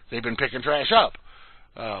they've been picking trash up.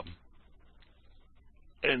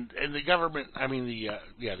 And the government, the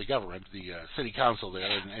city council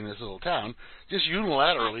there in this little town just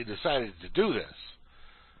unilaterally decided to do this.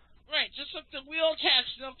 Right, just like the wheel tax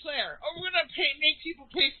in Eau Claire. Oh, we're gonna make people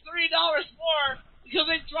pay $3 more because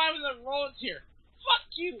they drive on the roads here. Fuck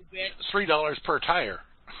you, bitch. $3 per tire.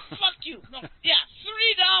 Fuck you. No, yeah,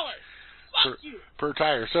 $3. Fuck you. Per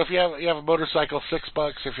tire. So if you have a motorcycle,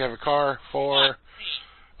 $6. If you have a car, $4. Or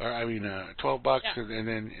 $12, yeah. and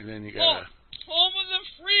then you got home of the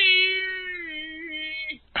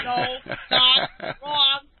free. No, not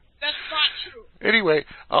wrong. That's not true. Anyway,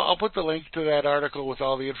 I'll put the link to that article with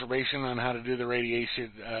all the information on how to do the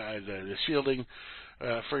radiation, the shielding.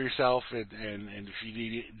 for yourself, and if you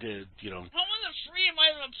need to, How wasn't freedom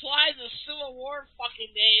might have applied to Civil War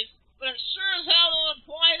fucking days, but it sure as hell don't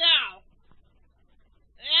apply now.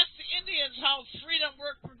 And ask the Indians how freedom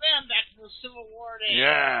worked for them back in the Civil War days.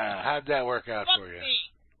 Yeah, how'd that work out Fuck for you? me.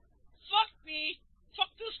 Fuck me. Fuck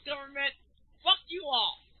this government. Fuck you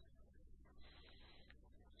all.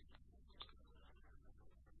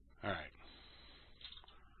 All right.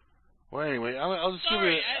 Well, anyway, I'll just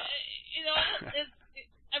Sorry, give you.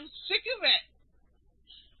 I'm sick of it.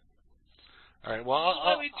 All right. Well, That's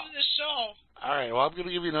why we do this show. All right. Well, I'm going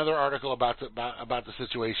to give you another article about the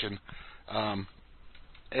situation,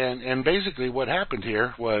 and basically what happened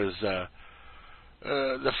here was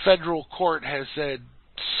the federal court has said,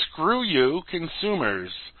 "Screw you,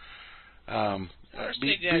 consumers,"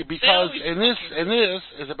 because this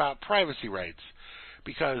is about privacy rights.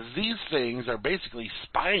 Because these things are basically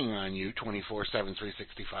spying on you 24/7,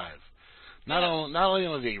 365. Not only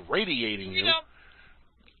are they radiating you.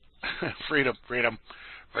 Freedom. We got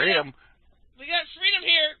freedom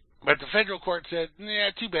here. But the federal court said, "Yeah,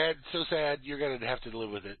 too bad, so sad. You're going to have to live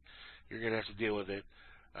with it. You're going to have to deal with it."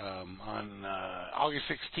 On August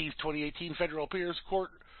 16th, 2018, Federal Appeals Court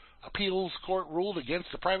ruled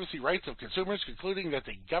against the privacy rights of consumers, concluding that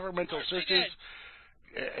the governmental searches.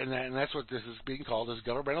 And that's what this is being called, as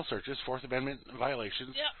governmental searches, Fourth Amendment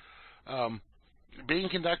violations, being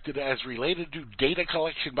conducted as related to data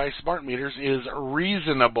collection by smart meters is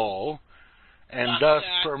reasonable and thus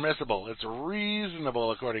permissible. It's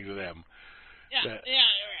reasonable according to them. You're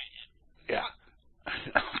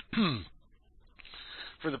right.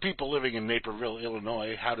 For the people living in Naperville,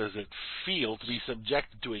 Illinois, how does it feel to be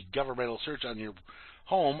subjected to a governmental search on your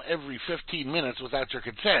home every 15 minutes without your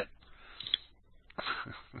consent?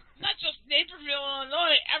 Not just Naperville,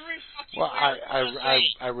 Illinois. Every fucking. Well,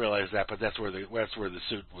 I realize that, but that's where the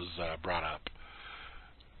suit was brought up.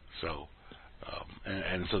 So,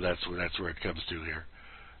 and so that's where it comes to here.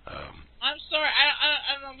 I'm sorry.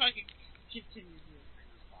 I don't know if I can continue doing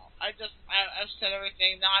this. I've said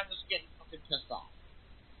everything. Now I'm just getting fucking pissed off.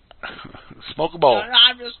 Smoke a bowl. Now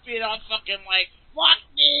I'm just being all fucking like, fuck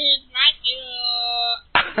me, fuck you.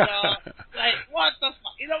 Like, what the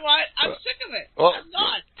fuck? You know what? I'm sick of it. Well, I'm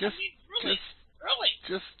done. Really.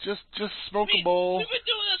 Just smoke a bowl. We've been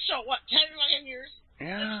doing this show, what, 10 million years?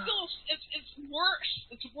 Yeah. It's worse.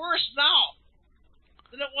 It's worse now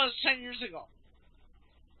than it was 10 years ago.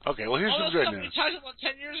 Okay, well, here's some good news. All this stuff we talked about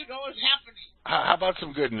 10 years ago is happening. How about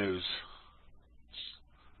some good news?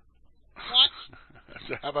 What?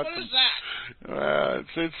 What is that?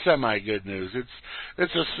 It's semi good news.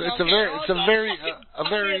 It's a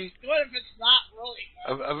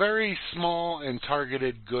very small and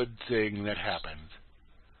targeted good thing that happened.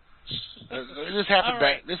 This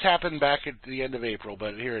happened back at the end of April,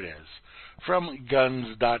 but here it is. From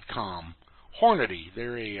guns.com. Hornady,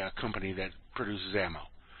 they're a company that produces ammo.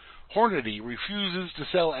 Hornady refuses to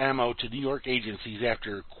sell ammo to New York agencies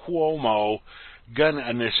after Cuomo gun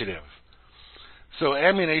initiative. So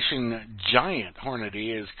ammunition giant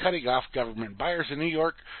Hornady is cutting off government buyers in New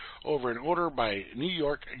York over an order by New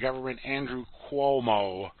York government Andrew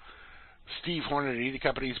Cuomo. Steve Hornady, the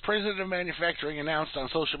company's president of manufacturing, announced on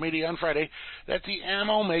social media on Friday that the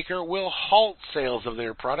ammo maker will halt sales of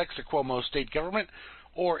their products to Cuomo's state government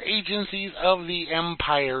or agencies of the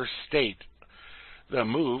Empire State. The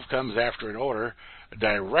move comes after an order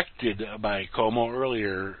directed by Cuomo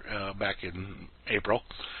earlier back in April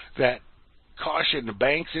that cautioned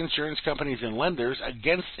banks, insurance companies, and lenders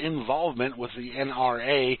against involvement with the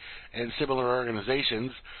NRA and similar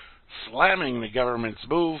organizations, slamming the governor's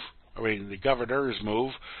move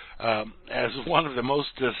as one of the most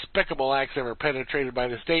despicable acts ever perpetrated by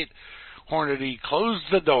the state. Hornady closed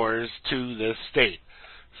the doors to the state.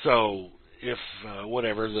 So if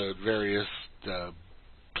the various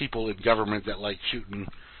people in government that like shooting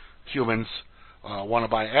humans want to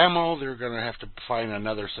buy ammo, they're going to have to find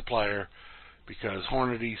another supplier, because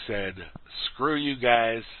Hornady said, "Screw you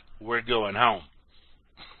guys, we're going home."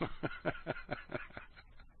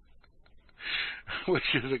 Which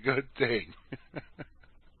is a good thing.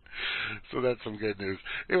 So that's some good news.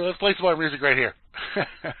 Anyway, let's play some more music right here.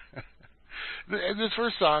 This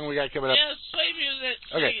first song we got coming up. Yes, play music.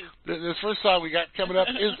 Okay, this first song we got coming up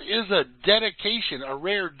is a dedication, a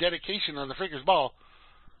rare dedication on the Freaker's Ball.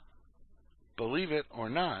 Believe it or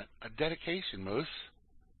not, a dedication, Moose.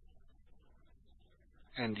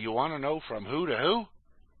 And do you want to know from who to who?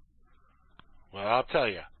 Well, I'll tell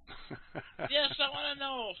you. Yes, I want to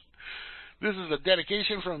know. This is a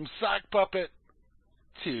dedication from Sock Puppet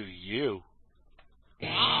to you.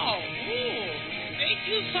 Wow. Ooh. Thank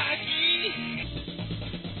you, Socky.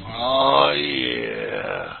 Oh,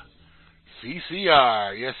 yeah.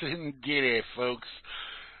 CCR. Yes, indeed, folks.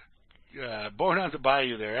 Born on the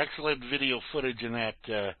Bayou there. Excellent video footage in that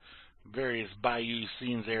various bayou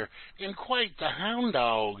scenes there. And quite the hound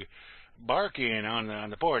dog barking on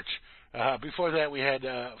the porch. Before that, we had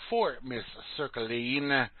for Miss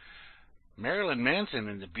Circling, Marilyn Manson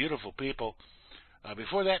and the Beautiful People.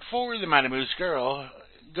 Before that, for the Mighty Moosegurl,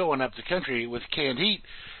 going up the country with Canned Heat.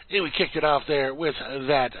 And we kicked it off there with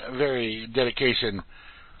that very dedication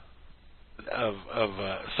of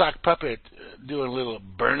Sock Puppet doing a little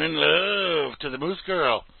burning love to the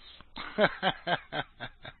Moosegurl.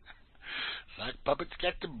 Sock Puppet's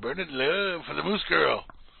got the burning love for the Moosegurl.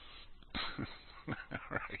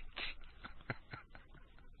 Right.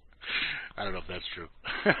 I don't know if that's true.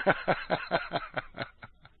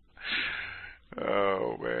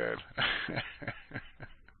 Oh, man.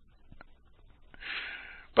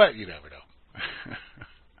 But you never know.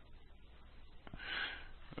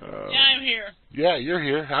 Yeah, I'm here. Yeah, you're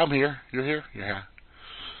here. I'm here. You're here. Yeah.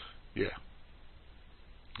 Yeah.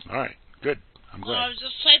 All right. Good. I'm glad. I was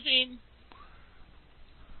just typing.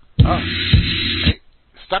 Oh. Hey,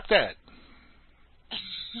 stop that.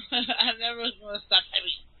 I'm never going to stop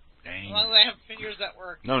typing. Dang. As long as I have fingers that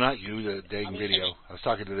work. No, not you. The dang video. I was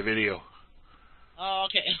talking to the video. Oh,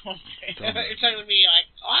 okay. Okay. You're talking to me like,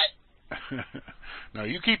 what? No,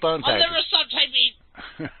 you keep on typing. I'll never stop typing.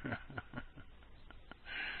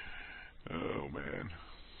 Oh, man.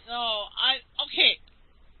 No, okay.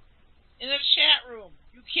 In a chat room,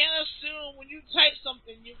 you can't assume when you type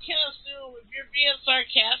something, you can't assume if you're being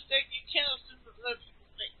sarcastic, you can't assume that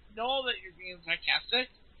people know that you're being sarcastic.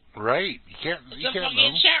 Right. You can't It's you a can't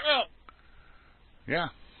fucking know. chat room. Yeah.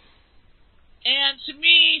 And to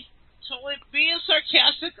me, being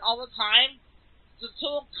sarcastic all the time, it's a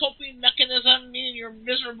total coping mechanism, meaning you're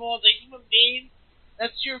miserable as a human being.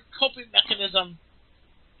 That's your coping mechanism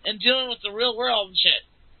in dealing with the real world and shit.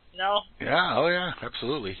 You know? Yeah, oh yeah,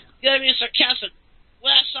 absolutely. You gotta be sarcastic.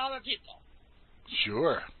 Lash at other people.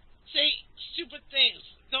 Sure. Say stupid things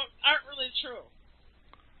that aren't really true.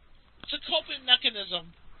 It's a coping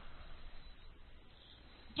mechanism.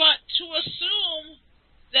 But to assume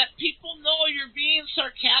that people know you're being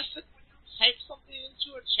sarcastic when you type something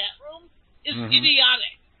into a chat room is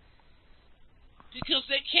idiotic. Because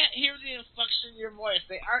they can't hear the inflection in your voice.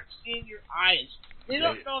 They aren't seeing your eyes. They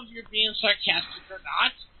don't know if you're being sarcastic or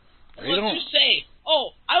not. And what you say,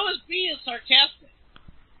 oh, I was being sarcastic.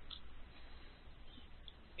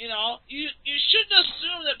 You know, you shouldn't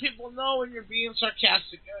assume that people know when you're being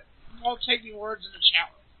sarcastic while taking words in the chat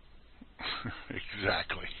room.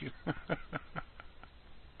 Exactly.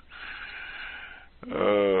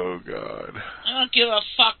 Oh, God. I don't give a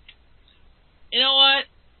fuck. You know what?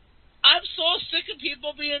 I'm so sick of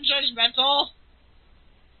people being judgmental.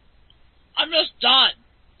 I'm just done.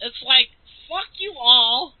 It's like, fuck you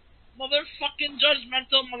all, motherfucking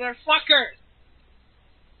judgmental motherfuckers.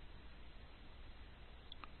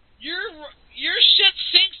 Your shit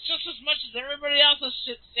stinks just as much as everybody else's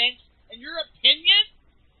shit stinks, and your opinion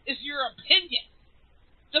is your opinion.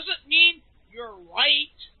 Doesn't mean you're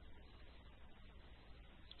right.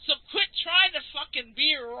 So quit trying to fucking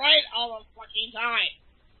be right all the fucking time.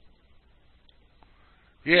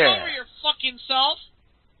 Yeah. Get over your fucking self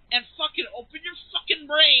and fucking open your fucking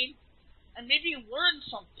brain and maybe learn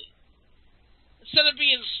something. Instead of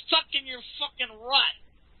being stuck in your fucking rut.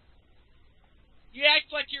 You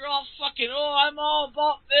act like you're all fucking, oh, I'm all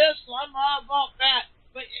about this, I'm all about that.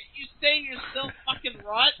 But you say you're still fucking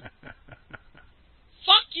rut?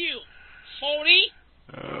 Fuck you, phony.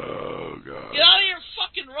 Oh, God. Get out of your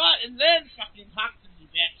fucking rut and then fucking talk to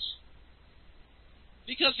me, bitch.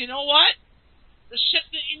 Because you know what? The shit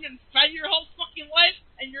that you've been fed your whole fucking life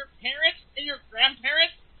and your parents and your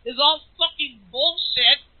grandparents is all fucking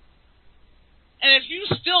bullshit. And if you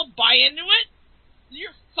still buy into it,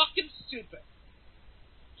 you're fucking stupid.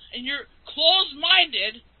 And you're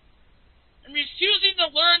closed-minded and refusing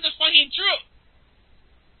to learn the fucking truth.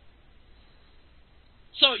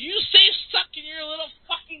 So you stay stuck in your little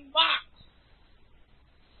fucking box.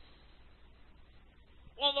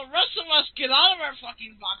 While the rest of us get out of our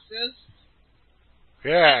fucking boxes.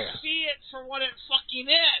 Yeah. And see it for what it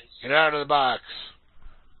fucking is. Get out of the box.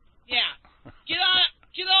 Yeah.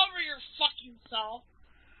 Get over your fucking self.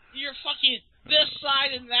 You're fucking this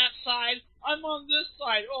side and that side. I'm on this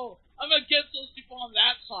side. Oh, I'm against those people on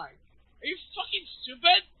that side. Are you fucking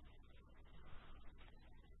stupid?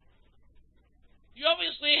 You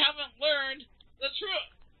obviously haven't learned the truth.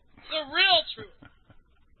 The real truth.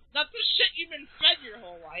 Not the shit you've been fed your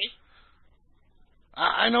whole life.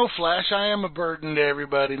 I know, Flash, I am a burden to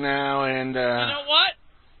everybody now, and you know what?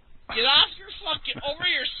 Get off your fucking over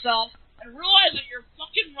yourself and realize that you're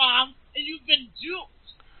fucking wrong and you've been duped.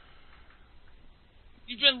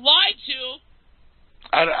 You've been lied to.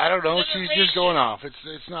 I don't know. She's just going off.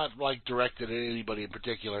 It's not like directed at anybody in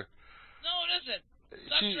particular. No, it isn't. It's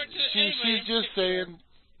not directed at anybody. She's just saying,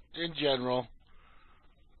 in general,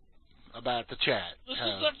 about the chat. This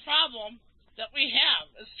is the problem that we have,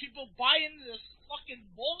 is people buy into this fucking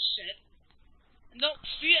bullshit and don't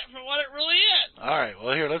see it for what it really is. All right.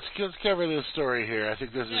 Well, here, let's cover this story here. I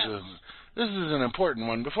think this is an important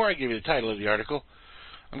one. Before I give you the title of the article,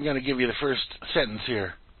 I'm going to give you the first sentence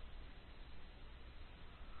here.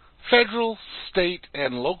 Federal, state,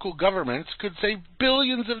 and local governments could save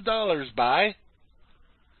billions of dollars by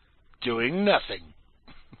doing nothing.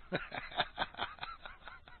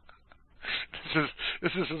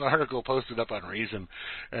 This is an article posted up on Reason,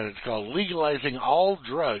 and it's called "Legalizing All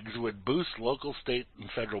Drugs Would Boost Local, State, and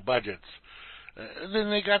Federal Budgets." Then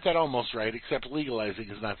they got that almost right, except legalizing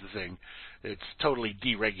is not the thing. It's totally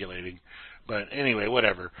deregulating. But anyway,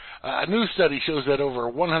 whatever. A new study shows that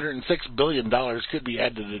over $106 billion could be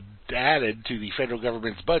added to the federal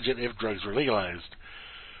government's budget if drugs were legalized.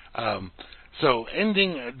 So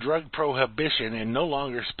ending drug prohibition and no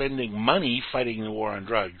longer spending money fighting the war on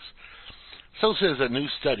drugs. So says a new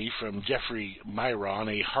study from Jeffrey Myron,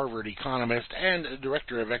 a Harvard economist and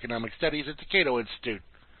director of economic studies at the Cato Institute.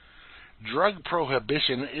 Drug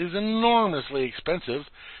prohibition is enormously expensive,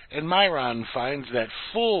 and Myron finds that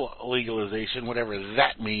full legalization, whatever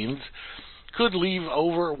that means, could leave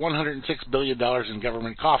over $106 billion in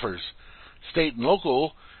government coffers. State and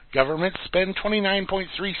local governments spend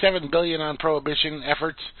 $29.37 billion on prohibition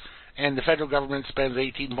efforts, and the federal government spends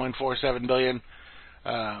 $18.47 billion.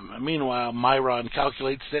 Meanwhile, Myron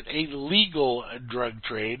calculates that a legal drug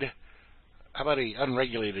trade, how about an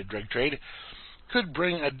unregulated drug trade, could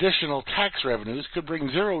bring additional tax revenues, could bring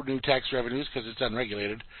zero new tax revenues because it's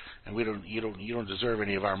unregulated, and you don't deserve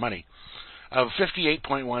any of our money, of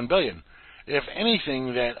 $58.1 billion. If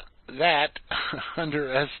anything, that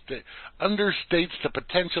understates the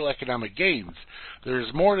potential economic gains.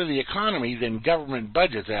 There's more to the economy than government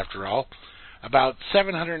budgets, after all. About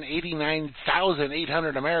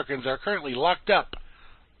 789,800 Americans are currently locked up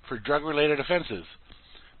for drug-related offenses.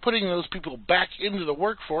 Putting those people back into the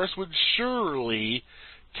workforce would surely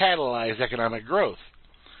catalyze economic growth.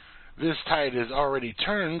 This tide has already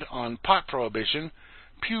turned on pot prohibition.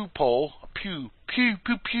 Pew poll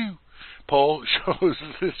shows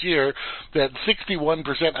this year that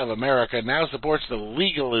 61% of America now supports the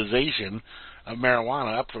legalization of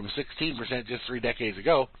marijuana, up from 16% just 3 decades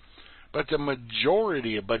ago. But the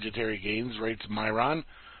majority of budgetary gains, rates Myron,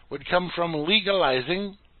 would come from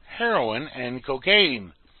legalizing heroin and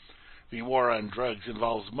cocaine. The war on drugs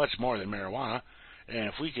involves much more than marijuana, and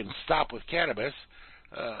if we can stop with cannabis,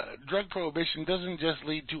 drug prohibition doesn't just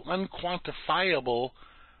lead to unquantifiable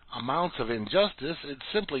amounts of injustice, it's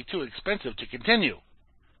simply too expensive to continue.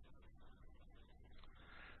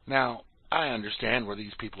 Now, I understand where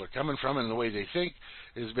these people are coming from, and the way they think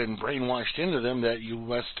has been brainwashed into them that you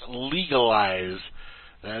must legalize.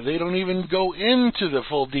 They don't even go into the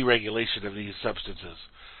full deregulation of these substances.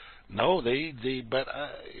 No, but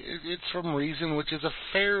it's from Reason, which is a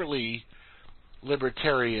fairly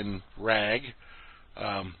libertarian rag,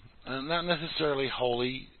 not necessarily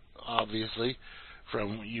wholly, obviously,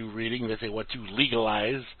 from you reading that they want to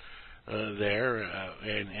legalize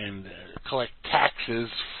and collect taxes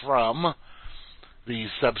from these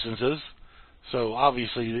substances. So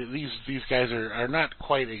obviously these guys are not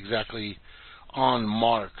quite exactly on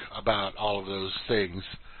mark about all of those things.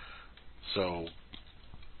 So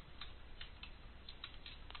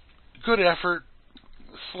good effort,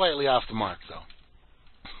 slightly off the mark though.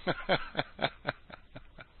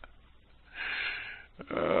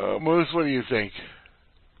 Moose, what do you think?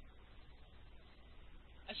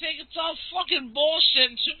 I think it's all fucking bullshit,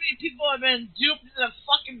 and too many people have been duped into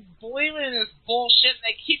fucking believing in this bullshit, and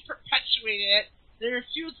they keep perpetuating it. They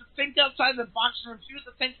refuse to think outside the box and refuse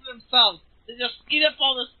to think for themselves. They just eat up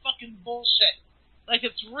all this fucking bullshit like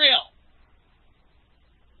it's real.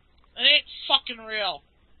 It ain't fucking real.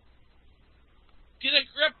 Get a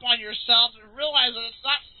grip on yourself and realize that it's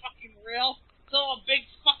not fucking real. It's all a big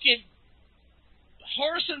fucking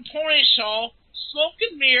horse and pony show, smoke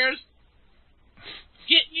and mirrors,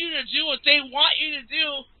 getting you to do what they want you to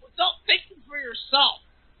do without thinking for yourself.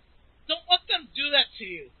 Don't let them do that to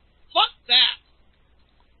you. Fuck that.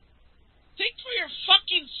 Think for your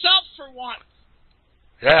fucking self for once.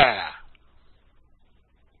 Yeah.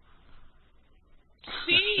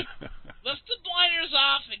 See? Lift the blinders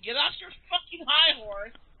off and get off your fucking high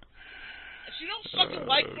horse. If you don't fucking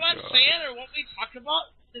like what I'm saying or what we talk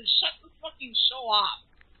about, then shut the fucking show off.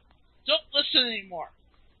 Don't listen anymore.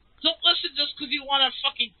 Don't listen just because you want to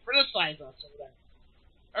fucking criticize us or whatever.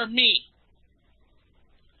 Or me.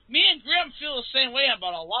 Me and Grim feel the same way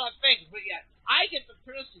about a lot of things, but yet I get the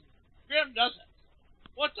criticism. Grim doesn't.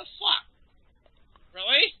 What the fuck?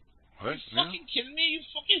 Really? What? Are you fucking kidding me, you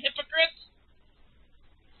fucking hypocrites?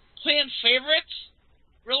 Playing favorites?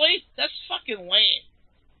 Really? That's fucking lame.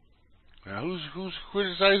 Now, who's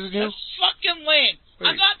criticizing you? That's fucking lame. Wait.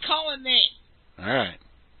 I'm not calling names. Alright.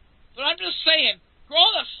 But I'm just saying, grow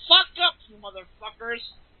the fuck up, you motherfuckers.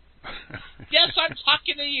 Yes, I'm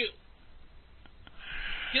talking to you.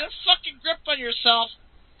 Get a fucking grip on yourself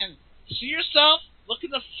and see yourself, look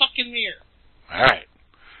in the fucking mirror. Alright.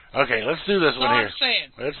 Okay, let's do this That's one all here. I'm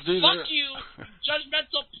saying. Let's do Fuck this. you,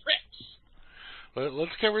 judgmental pricks.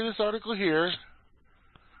 Let's cover this article here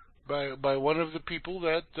by one of the people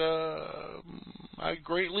that I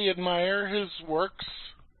greatly admire his works,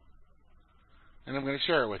 and I'm going to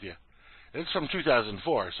share it with you. It's from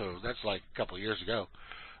 2004, so that's like a couple of years ago.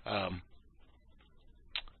 A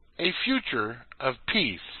Future of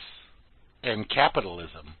Peace and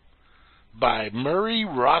Capitalism by Murray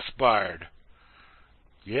Rothbard.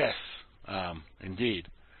 Yes, indeed.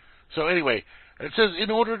 So anyway, it says, in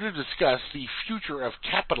order to discuss the future of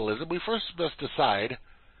capitalism, we first must decide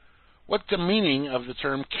what the meaning of the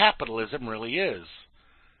term capitalism really is.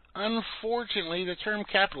 Unfortunately, the term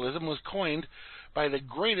capitalism was coined by the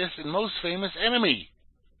greatest and most famous enemy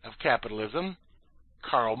of capitalism,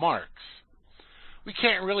 Karl Marx. We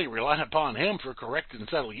can't really rely upon him for correct and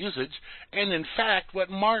subtle usage, and in fact,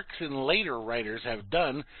 what Marx and later writers have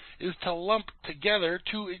done is to lump together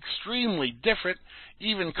two extremely different,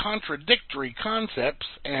 even contradictory concepts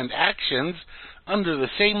and actions under the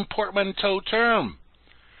same portmanteau term.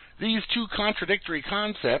 These two contradictory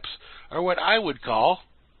concepts are what I would call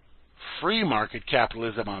free market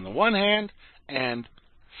capitalism on the one hand and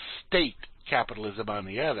state capitalism on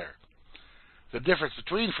the other. The difference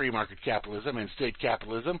between free market capitalism and state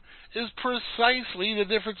capitalism is precisely the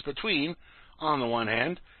difference between, on the one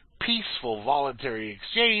hand, peaceful voluntary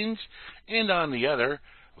exchange, and on the other,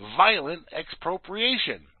 violent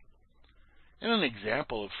expropriation. And an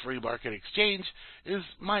example of free market exchange is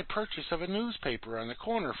my purchase of a newspaper on the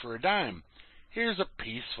corner for a dime. Here's a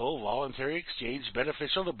peaceful voluntary exchange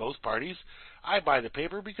beneficial to both parties. I buy the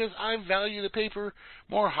paper because I value the paper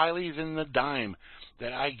more highly than the dime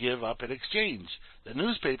that I give up in exchange. The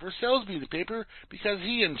newspaper sells me the paper because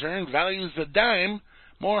he in turn values the dime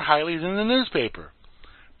more highly than the newspaper.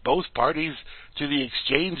 Both parties to the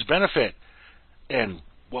exchange benefit, and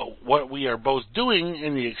what we are both doing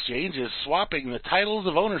in the exchange is swapping the titles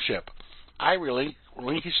of ownership. I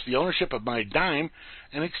relinquish the ownership of my dime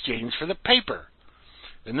in exchange for the paper.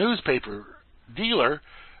 The newspaper dealer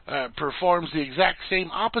performs the exact same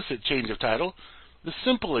opposite change of title. The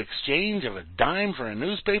simple exchange of a dime for a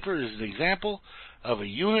newspaper is an example of a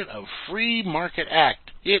unit of free market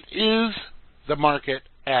act. It is the market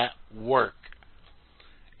at work.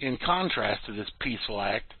 In contrast to this peaceful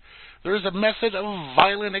act, there is a method of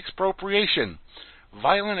violent expropriation.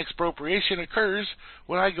 Violent expropriation occurs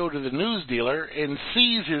when I go to the news dealer and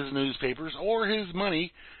seize his newspapers or his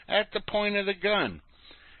money at the point of the gun.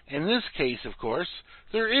 In this case, of course,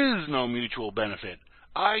 there is no mutual benefit.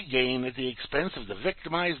 I gain at the expense of the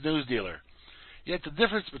victimized news dealer. Yet the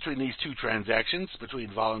difference between these two transactions,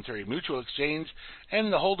 between voluntary mutual exchange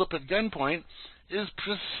and the hold-up at gunpoint, is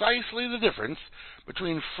precisely the difference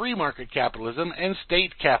between free market capitalism and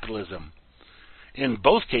state capitalism. In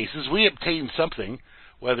both cases, we obtain something,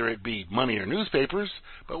 whether it be money or newspapers,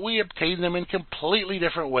 but we obtain them in completely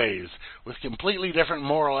different ways, with completely different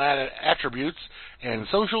moral attributes and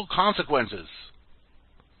social consequences.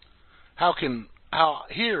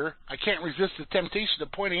 Here, I can't resist the temptation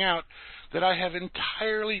of pointing out that I have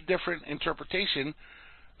entirely different interpretation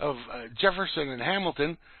of Jefferson and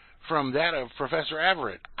Hamilton from that of Professor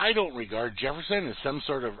Everett. I don't regard Jefferson as some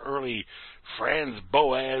sort of early Franz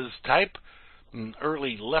Boas type, an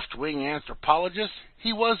early left-wing anthropologist.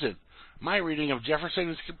 He wasn't. My reading of Jefferson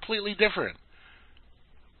is completely different.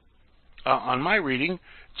 On my reading,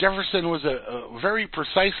 Jefferson was very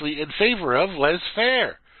precisely in favor of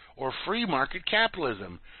laissez-faire, or free market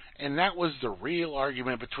capitalism, and that was the real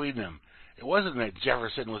argument between them. It wasn't that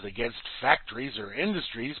Jefferson was against factories or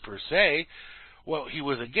industries per se. What he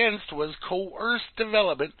was against was coerced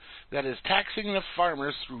development, that is, taxing the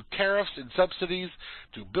farmers through tariffs and subsidies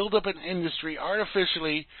to build up an industry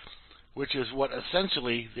artificially, which is what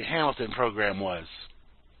essentially the Hamilton program was.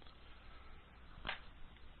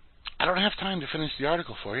 I don't have time to finish the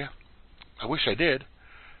article for you. I wish I did,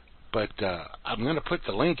 but I'm going to put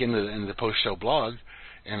the link in the post-show blog,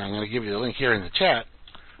 and I'm going to give you the link here in the chat.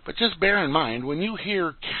 But just bear in mind, when you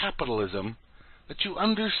hear capitalism, that you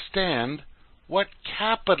understand what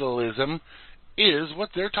capitalism is, what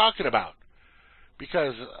they're talking about.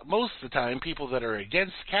 Because most of the time, people that are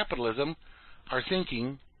against capitalism are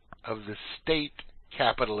thinking of the state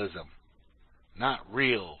capitalism, not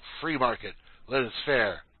real, free market,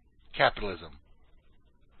 laissez-faire capitalism.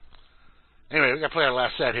 Anyway, we got to play our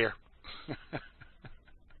last set here.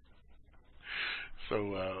 So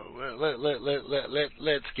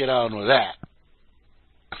let's get on with that.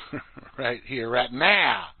 Right here, right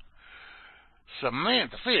now.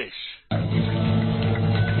 Samantha Fish.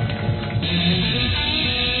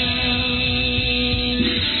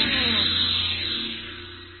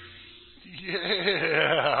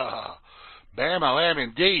 Yeah. Bam-a lamb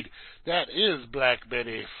indeed. That is Black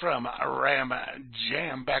Betty from Ram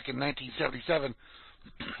Jam back in 1977.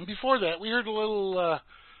 Before that, we heard a little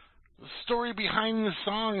story behind the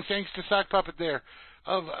song, thanks to Sock Puppet there,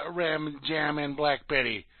 of Ram Jam and Black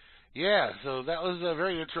Betty. Yeah, so that was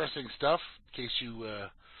very interesting stuff. In case you,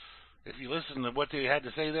 if you listen to what they had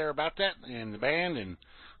to say there about that, and the band, and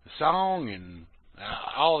the song, and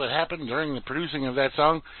all that happened during the producing of that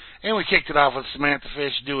song. And we kicked it off with Samantha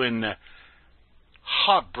Fish doing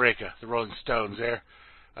Heartbreaker, the Rolling Stones there.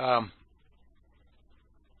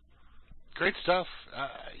 Great stuff.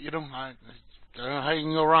 I don't know how you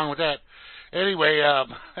can go wrong with that. Anyway,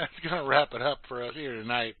 that's going to wrap it up for us here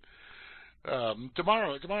tonight.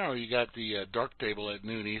 Tomorrow you got the Dark Table at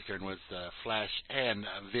noon Eastern with Flash and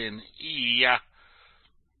Vin E.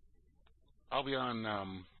 I'll be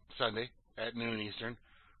on Sunday at noon Eastern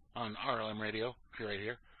on RLM Radio, right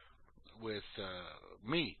here, with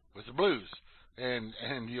me, with the blues. And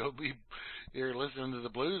you'll be here listening to the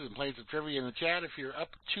blues and playing some trivia in the chat if you're up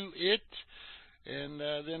to it. And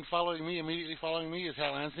then immediately following me is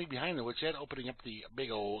Hal Anthony behind the woodshed, opening up the big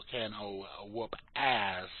old can of whoop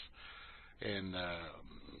ass. And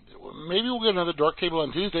maybe we'll get another Dark Table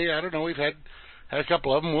on Tuesday. I don't know. We've had a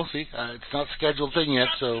couple of them. We'll see. It's not a scheduled thing yet.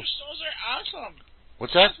 So shows are awesome.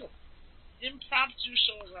 What's that? Awesome. Impromptu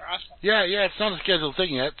shows are awesome. Yeah. It's not a scheduled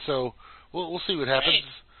thing yet. So we'll see what happens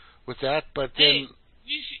with that. But then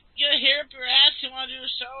you get a hair up your ass. You want to do a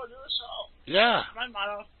show? Do a show. Yeah. That's my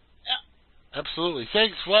motto. Yeah. Absolutely.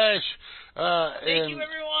 Thanks, Flash. Thank you,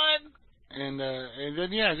 everyone. And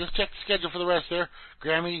then, just check the schedule for the rest there.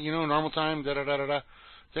 Grammy, normal time, da-da-da-da-da.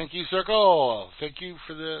 Thank you, Circle. Thank you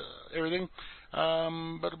for the everything.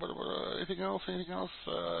 But anything else?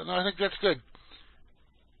 No, I think that's good.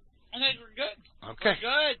 I think we're good. Okay.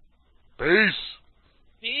 We're good. Peace.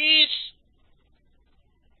 Peace.